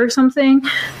beer or something.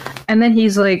 And then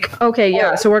he's like, okay,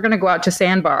 yeah, so we're going to go out to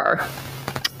Sandbar,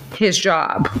 his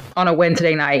job, on a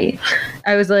Wednesday night.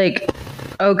 I was like,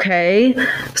 okay.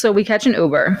 So we catch an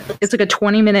Uber. It's like a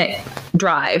 20-minute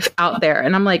drive out there.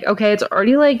 And I'm like, okay, it's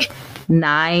already like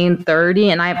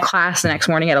 9:30 and I have class the next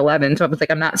morning at 11. So I was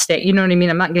like, I'm not staying. You know what I mean?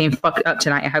 I'm not getting fucked up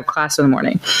tonight. I have class in the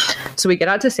morning. So we get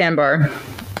out to Sandbar.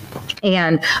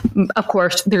 And of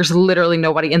course, there's literally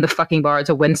nobody in the fucking bar. It's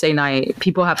a Wednesday night.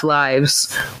 People have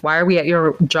lives. Why are we at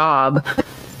your job?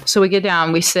 So we get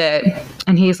down, we sit,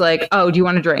 and he's like, oh, do you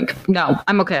want to drink? No,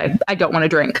 I'm okay. I don't want to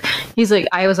drink. He's like,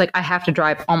 I was like, I have to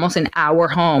drive almost an hour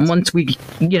home once we,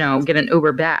 get an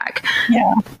Uber back.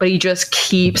 Yeah. But he just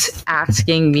keeps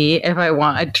asking me if I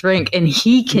want a drink. And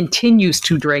he continues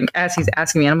to drink as he's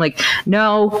asking me. And I'm like,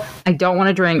 no, I don't want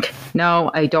to drink. No,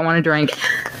 I don't want to drink.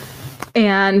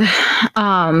 And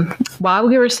while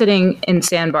we were sitting in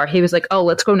Sandbar, he was like, oh,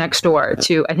 let's go next door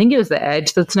to, I think it was the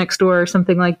Edge that's next door or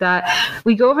something like that.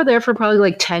 We go over there for probably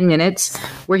like 10 minutes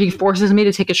where he forces me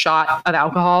to take a shot of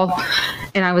alcohol.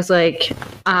 And I was like,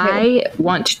 I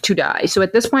want to die. So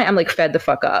at this point, I'm like fed the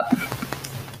fuck up.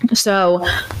 So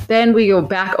then we go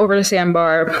back over to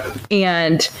Sandbar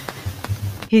and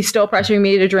he's still pressuring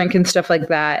me to drink and stuff like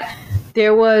that.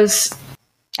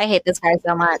 I hate this guy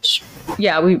so much.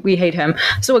 Yeah, we hate him.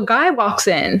 So a guy walks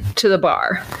in to the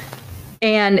bar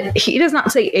and he does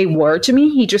not say a word to me.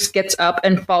 He just gets up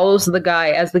and follows the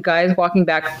guy as the guy is walking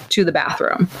back to the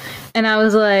bathroom. And I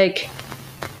was like,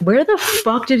 where the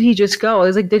fuck did he just go? I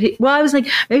was like,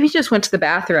 maybe he just went to the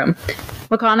bathroom.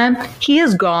 Makana, he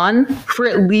is gone for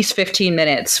at least 15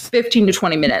 to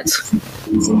 20 minutes.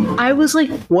 I was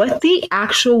like, what the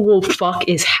actual fuck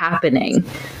is happening?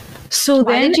 So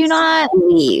why did you not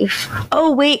leave?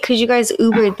 Oh, wait, because you guys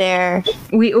Ubered there.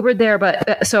 We Ubered there,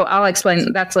 but so I'll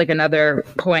explain. That's like another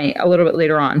point a little bit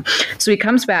later on. So he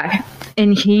comes back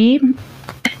and he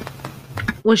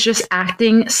was just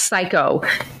acting psycho.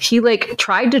 He like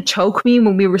tried to choke me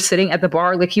when we were sitting at the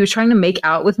bar. Like he was trying to make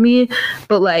out with me,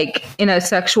 but like in a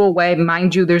sexual way.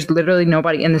 Mind you, there's literally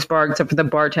nobody in this bar except for the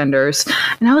bartenders.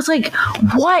 And I was like,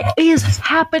 what is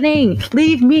happening?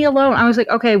 Leave me alone. I was like,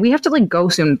 okay, we have to like go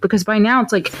soon because by now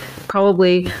it's like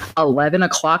probably 11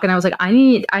 o'clock. And I was like,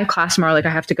 I have class tomorrow. Like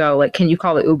I have to go. Like, can you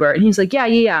call the Uber? And he's like,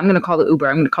 yeah. I'm going to call the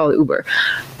Uber.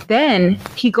 Then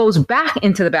he goes back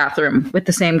into the bathroom with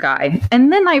the same guy.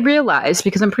 And then I realized,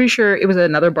 because I'm pretty sure it was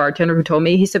another bartender who told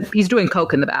me, he said he's doing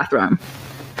coke in the bathroom.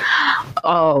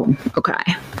 Oh,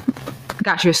 okay.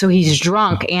 Gotcha. So he's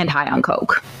drunk and high on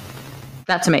coke.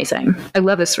 That's amazing. I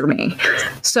love this for me.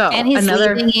 So and he's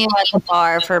leaving you at the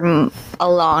bar for a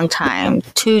long time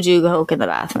to do coke in the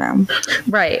bathroom.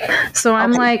 Right. So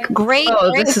I'm like, great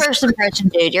first impression,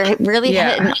 dude. You're really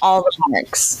hitting all the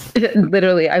marks.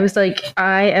 Literally, I was like,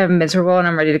 I am miserable and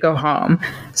I'm ready to go home.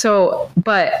 So,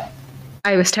 but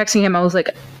I was texting him. I was like,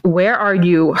 where are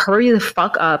you? Hurry the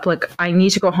fuck up. Like, I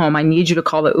need to go home. I need you to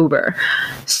call the Uber.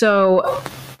 So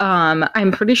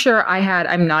I'm pretty sure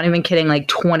I'm not even kidding, like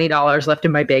 $20 left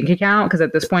in my bank account. Because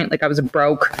at this point, like I was a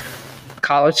broke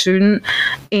college student.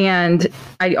 And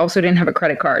I also didn't have a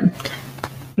credit card.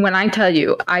 When I tell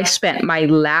you, I spent my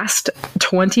last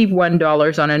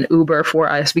 $21 on an Uber for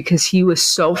us because he was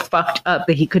so fucked up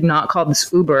that he could not call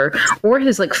this Uber, or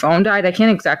his like phone died. I can't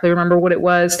exactly remember what it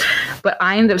was, but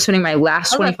I ended up spending my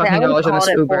last $20 on this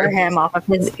Uber. For him off of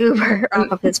his Uber,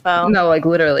 off of his phone. No, like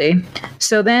literally.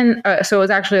 So then, so it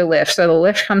was actually a Lyft. So the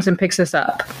Lyft comes and picks us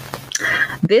up.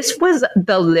 This was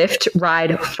the Lyft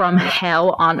ride from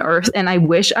hell on earth, and I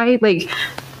wish I like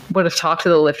would have talked to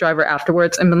the Lyft driver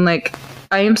afterwards and been like,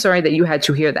 I am sorry that you had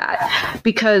to hear that,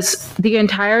 because the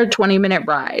entire 20-minute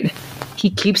ride, he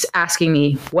keeps asking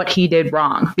me what he did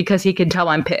wrong because he can tell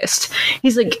I'm pissed.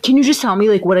 He's like, can you just tell me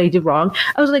like what I did wrong?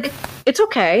 I was like, it's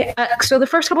okay. So the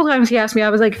first couple times he asked me, I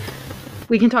was like,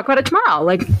 we can talk about it tomorrow.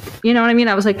 Like, you know what I mean?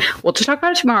 I was like, we'll just talk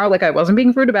about it tomorrow. Like, I wasn't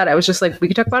being rude about it. I was just like, we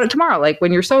can talk about it tomorrow, like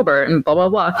when you're sober and blah, blah,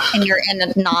 blah. And you're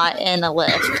not in a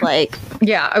Lyft. Like,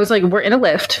 yeah, I was like, we're in a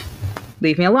Lyft.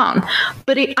 Leave me alone.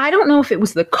 But I don't know if it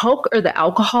was the coke or the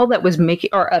alcohol that was making,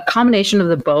 or a combination of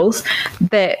the both,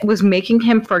 that was making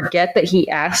him forget that he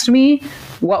asked me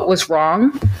what was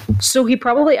wrong. So he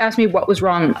probably asked me what was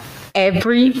wrong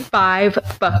every 5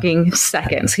 fucking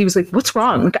seconds. He was like, what's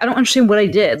wrong? Like, I don't understand what I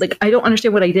did. Like, I don't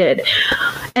understand what I did.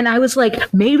 And I was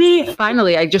like, maybe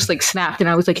finally I just like snapped and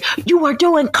I was like, you are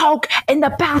doing coke in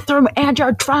the bathroom and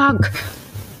you're drunk.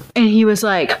 And he was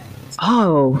like,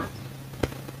 oh,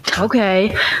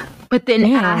 okay. But then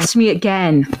asked me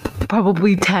again,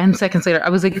 probably 10 seconds later. I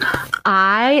was like,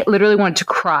 I literally wanted to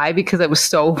cry because I was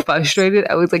so frustrated.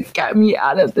 I was like, get me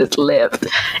out of this Lyft.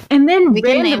 And then we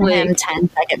randomly, can name him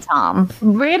 10-second Tom.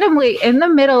 Randomly, in the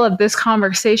middle of this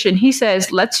conversation, he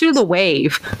says, let's do the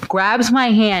wave, grabs my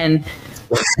hand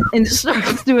and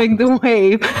starts doing the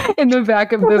wave in the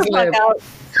back of this Lyft.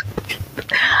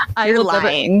 You're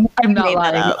lying. I'm not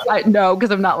lying. No,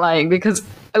 because I'm not lying, because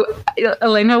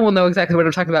Elena will know exactly what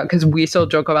I'm talking about, because we still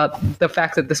joke about the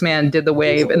fact that this man did the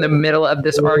wave in the middle of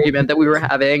this argument that we were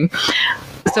having.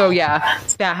 So yeah,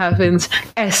 that happens.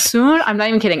 As soon, I'm not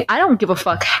even kidding, I don't give a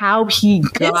fuck how he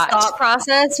got. His thought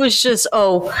process was just,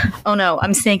 oh no,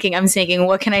 I'm sinking.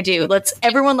 What can I do?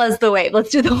 Everyone does the wave. Let's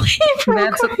do the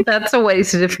wave. That's a way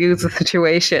to diffuse the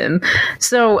situation.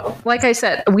 So, like I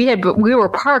said, we were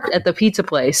parked at the pizza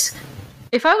place.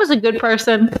 If I was a good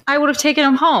person, I would have taken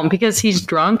him home because he's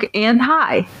drunk and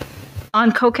high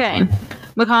on cocaine.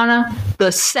 Makana,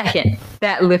 the second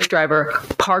that Lyft driver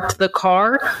parked the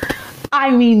car,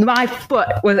 I mean, my foot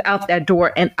was out that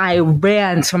door and I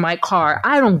ran to my car.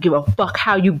 I don't give a fuck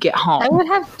how you get home. I would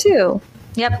have too.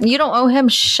 Yep, you don't owe him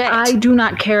shit. I do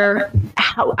not care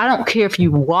how. I don't care if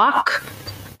you walk.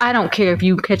 I don't care if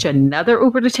you catch another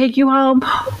Uber to take you home.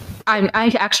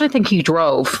 I actually think he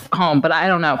drove home, but I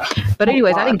don't know. But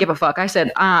anyways, I didn't give a fuck. I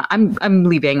said I'm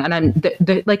leaving, and I'm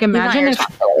like imagine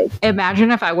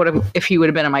if he would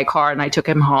have been in my car and I took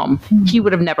him home, he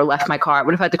would have never left my car. I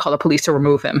would have had to call the police to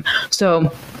remove him.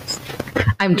 So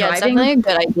I'm driving. It's definitely a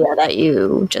good idea that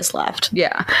you just left.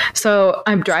 Yeah. So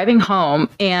I'm driving home,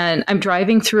 and I'm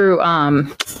driving through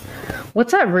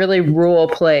what's that really rural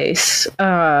place?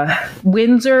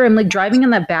 Windsor. I'm like driving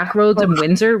in that back roads in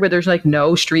Windsor where there's like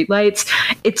no street lights.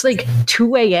 It's like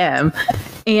 2 a.m.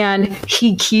 and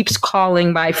he keeps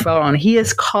calling my phone. He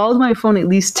has called my phone at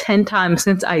least 10 times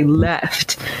since I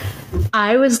left.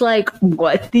 I was like,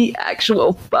 what the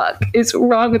actual fuck is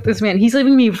wrong with this man? He's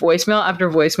leaving me voicemail after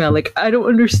voicemail. Like, I don't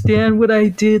understand what I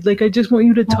did. Like, I just want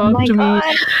you to talk to me.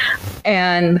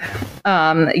 And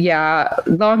yeah,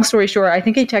 long story short, I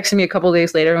think he texted me a couple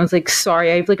days later and was like, sorry,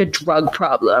 I have like a drug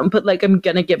problem, but like, I'm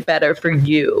gonna get better for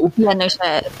you. Yeah, no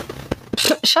shit.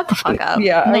 Shut the fuck up.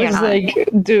 Yeah, no, I was like,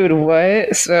 dude,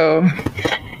 what? So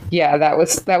yeah, that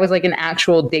was like an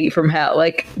actual date from hell.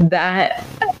 Like that,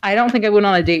 I don't think I went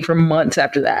on a date for months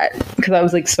after that because I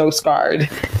was like so scarred.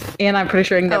 And I'm pretty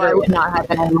sure I never I would not have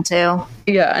been able to.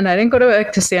 Yeah, and I didn't go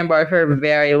to Sandbar for a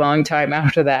very long time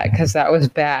after that because that was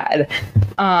bad.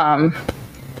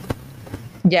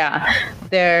 Yeah,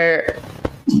 there.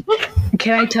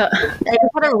 Can I tell? I just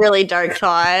had a really dark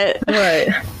thought. What?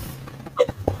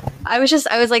 I was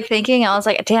like thinking, I was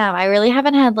like, damn, I really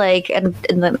haven't had like an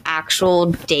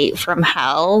actual date from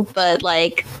hell, but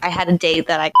like I had a date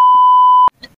that I.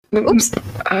 Oops.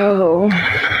 Oh,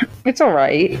 it's all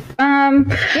right.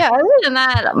 Yeah, other than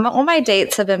that, all my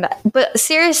dates have been bad. But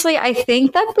seriously, I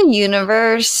think that the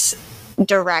universe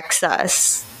directs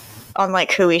us on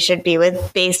like who we should be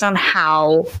with based on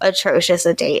how atrocious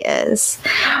a date is.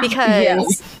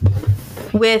 Because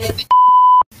with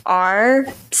our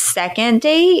second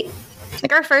date,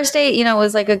 like our first date, you know,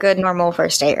 was like a good normal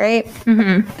first date, right?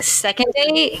 Mm-hmm. Second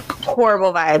date,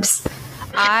 horrible vibes.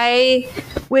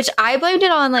 Which I blamed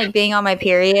it on like being on my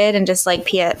period and just like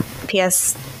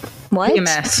PMSing.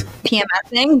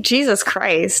 Jesus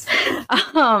Christ.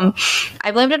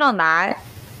 I blamed it on that.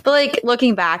 But like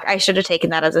looking back, I should have taken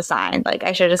that as a sign. Like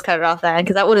I should have just cut it off then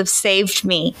because that would have saved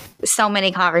me so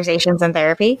many conversations in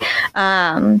therapy.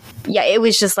 Yeah, it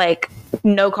was just like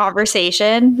no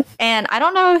conversation. And I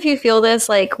don't know if you feel this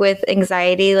like with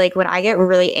anxiety, like when I get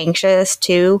really anxious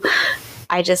too,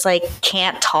 I just like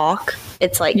can't talk.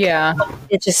 It's like, yeah,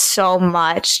 it's just so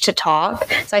much to talk.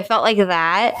 So I felt like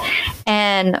that.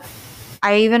 And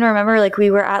I even remember like we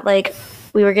were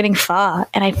getting pho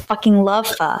and I fucking love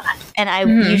pho. And I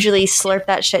usually slurp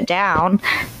that shit down.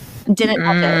 Didn't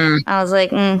touch it. I was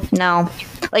like, no.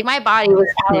 Like my body was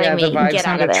telling me, get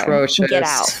out of there. Atrocious. Get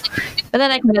out. But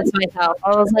then I convinced myself.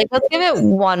 I was like, let's give it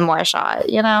one more shot,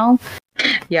 you know?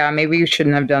 Yeah, maybe you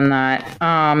shouldn't have done that.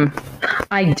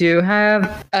 I do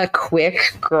have a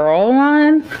quick girl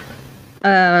one.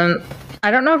 I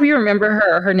don't know if you remember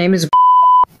her. Her name is...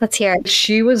 Let's hear it.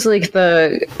 She was like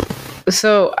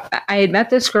So I had met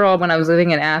this girl when I was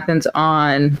living in Athens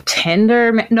on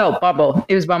Tinder. No, Bumble.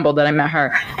 It was Bumble that I met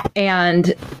her.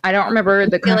 And I don't remember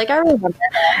the... I feel like I remember.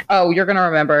 Oh, you're going to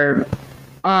remember.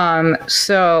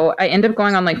 So I ended up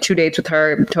going on like 2 dates with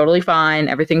her. Totally fine.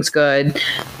 Everything's good.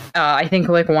 I think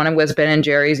like one was Ben and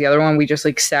Jerry's. The other one, we just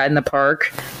like sat in the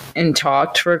park and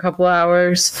talked for a couple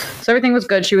hours. So everything was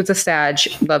good. She was a Sag.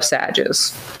 Love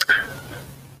Sages.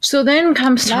 So then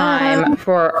comes time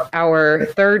for our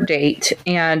third date,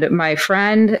 and my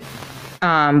friend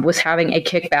was having a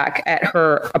kickback at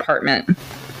her apartment,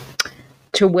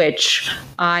 to which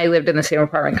I lived in the same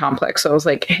apartment complex. So I was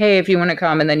like, hey, if you want to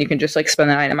come, and then you can just like spend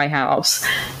the night at my house.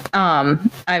 At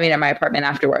my apartment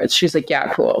afterwards. She's like,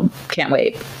 yeah, cool. Can't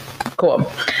wait. Cool.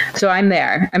 So I'm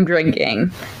there. I'm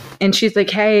drinking. And she's like,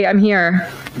 hey, I'm here.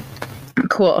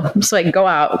 Cool. So I go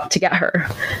out to get her.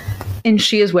 And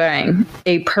she is wearing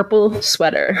a purple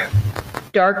sweater,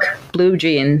 dark blue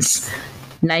jeans,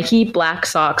 Nike black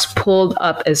socks pulled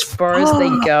up as far as they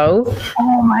go.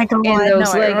 Oh my God. And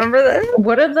those, I remember that.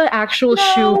 What are the actual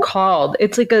shoe called?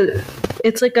 It's like I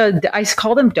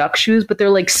call them duck shoes, but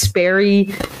they're like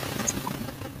Sperry,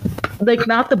 like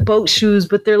not the boat shoes,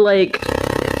 but they're McConnell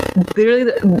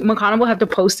will have to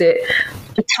post it.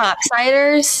 The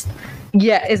topsiders?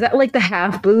 Yeah. Is that like the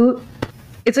half boot?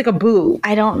 It's like a boot.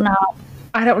 I don't know.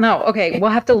 Okay, we'll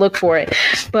have to look for it.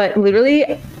 But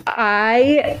literally,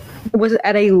 was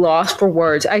at a loss for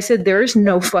words. I said, "There's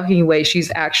no fucking way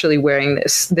she's actually wearing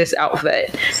this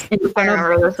outfit." I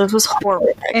remember this was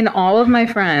horrible. And all of my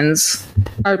friends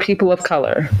are people of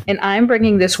color, and I'm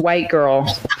bringing this white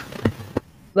girl.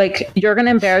 Like, you're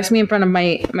gonna embarrass me in front of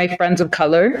my friends of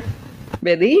color?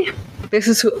 Really? This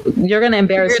is who you're gonna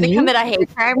embarrass me? You're gonna commit a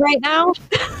hate crime right now?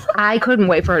 I couldn't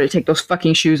wait for her to take those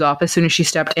fucking shoes off as soon as she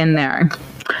stepped in there.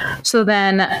 So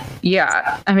then,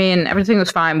 yeah, I mean, everything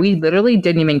was fine. We literally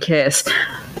didn't even kiss.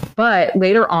 But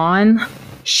later on,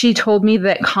 she told me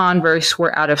that Converse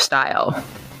were out of style.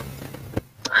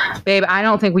 Babe, I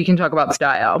don't think we can talk about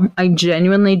style. I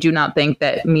genuinely do not think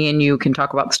that me and you can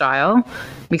talk about style,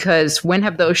 because when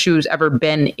have those shoes ever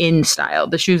been in style?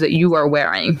 The shoes that you are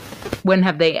wearing, when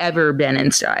have they ever been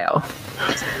in style?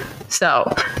 So,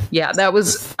 yeah, that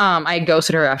was, I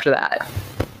ghosted her after that.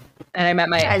 And I met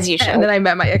As you should. And then I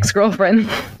met my ex-girlfriend.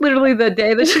 Literally the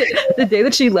day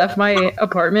that she left my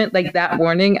apartment, like that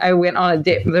morning, I went on a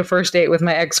date, the first date with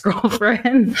my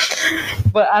ex-girlfriend.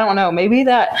 But I don't know,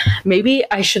 maybe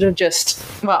I should have just,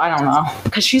 well, I don't know,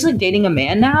 because she's like dating a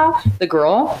man now, the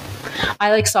girl.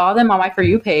 I like saw them on my For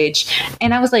You page,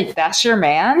 and I was like, that's your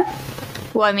man?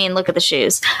 Well, I mean, look at the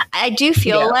shoes. I do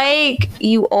feel like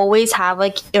you always have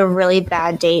like a really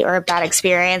bad date or a bad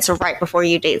experience right before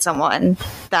you date someone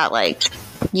that like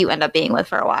you end up being with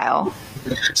for a while.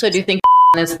 So do you think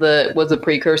was a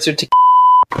precursor to?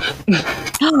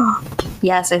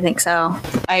 Yes, I think so.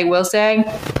 I will say,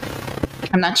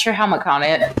 I'm not sure how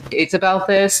Makana is about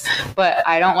this, but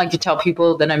I don't like to tell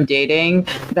people that I'm dating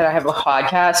that I have a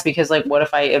podcast, because like, what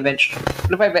if I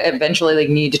eventually like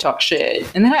need to talk shit?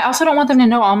 And then I also don't want them to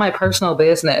know all my personal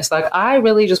business. Like, I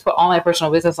really just put all my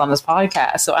personal business on this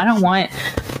podcast, so I don't want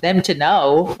them to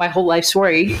know my whole life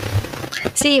story.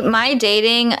 See, my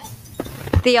dating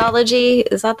theology,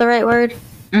 is that the right word?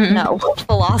 Mm-mm. No,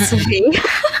 philosophy.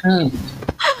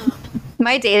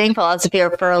 My dating philosophy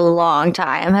for a long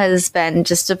time has been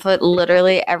just to put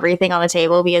literally everything on the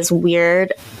table, be as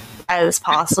weird as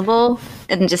possible,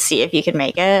 and just see if you can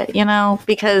make it, you know,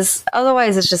 because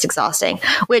otherwise it's just exhausting,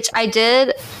 which I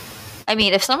did. I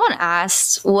mean, if someone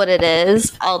asks what it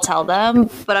is, I'll tell them,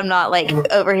 but I'm not like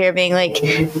over here being like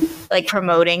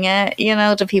promoting it, you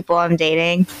know, to people I'm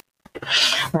dating.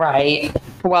 Right.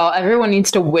 Well, everyone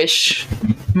needs to wish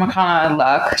Makana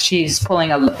luck. She's pulling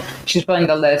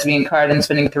the lesbian card and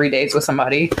spending 3 days with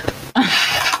somebody.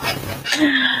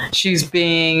 She's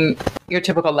being your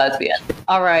typical lesbian.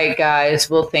 All right, guys.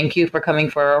 Well, thank you for coming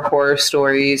for our horror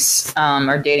stories,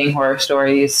 our dating horror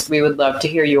stories. We would love to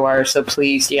hear yours, so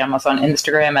please DM us on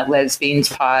Instagram at Lesbians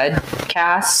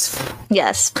Podcast.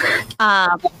 Yes.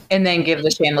 And then give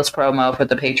the shameless promo for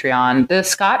the Patreon. The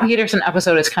Scott Peterson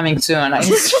episode is coming soon.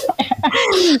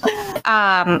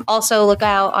 Also look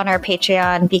out on our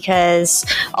Patreon, because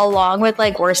along with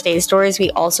like worst date stories, we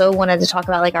also wanted to talk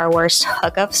about like our worst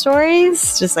hookup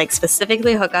stories, just like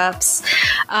specifically hookups.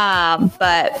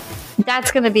 But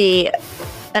that's going to be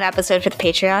an episode for the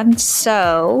Patreon.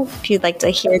 So if you'd like to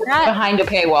hear that, behind a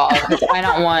paywall, because I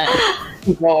don't want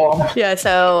people. Yeah.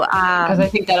 So because I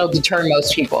think that'll deter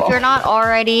most people. If you're not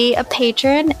already a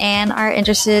patron and are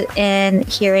interested in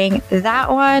hearing that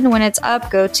one when it's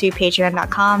up, go to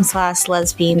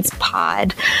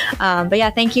patreon.com/lesbianspod. But yeah,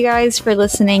 thank you guys for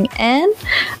listening in.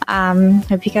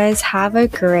 Hope you guys have a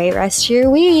great rest of your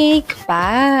week.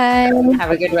 Bye.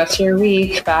 Have a good rest of your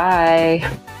week. Bye.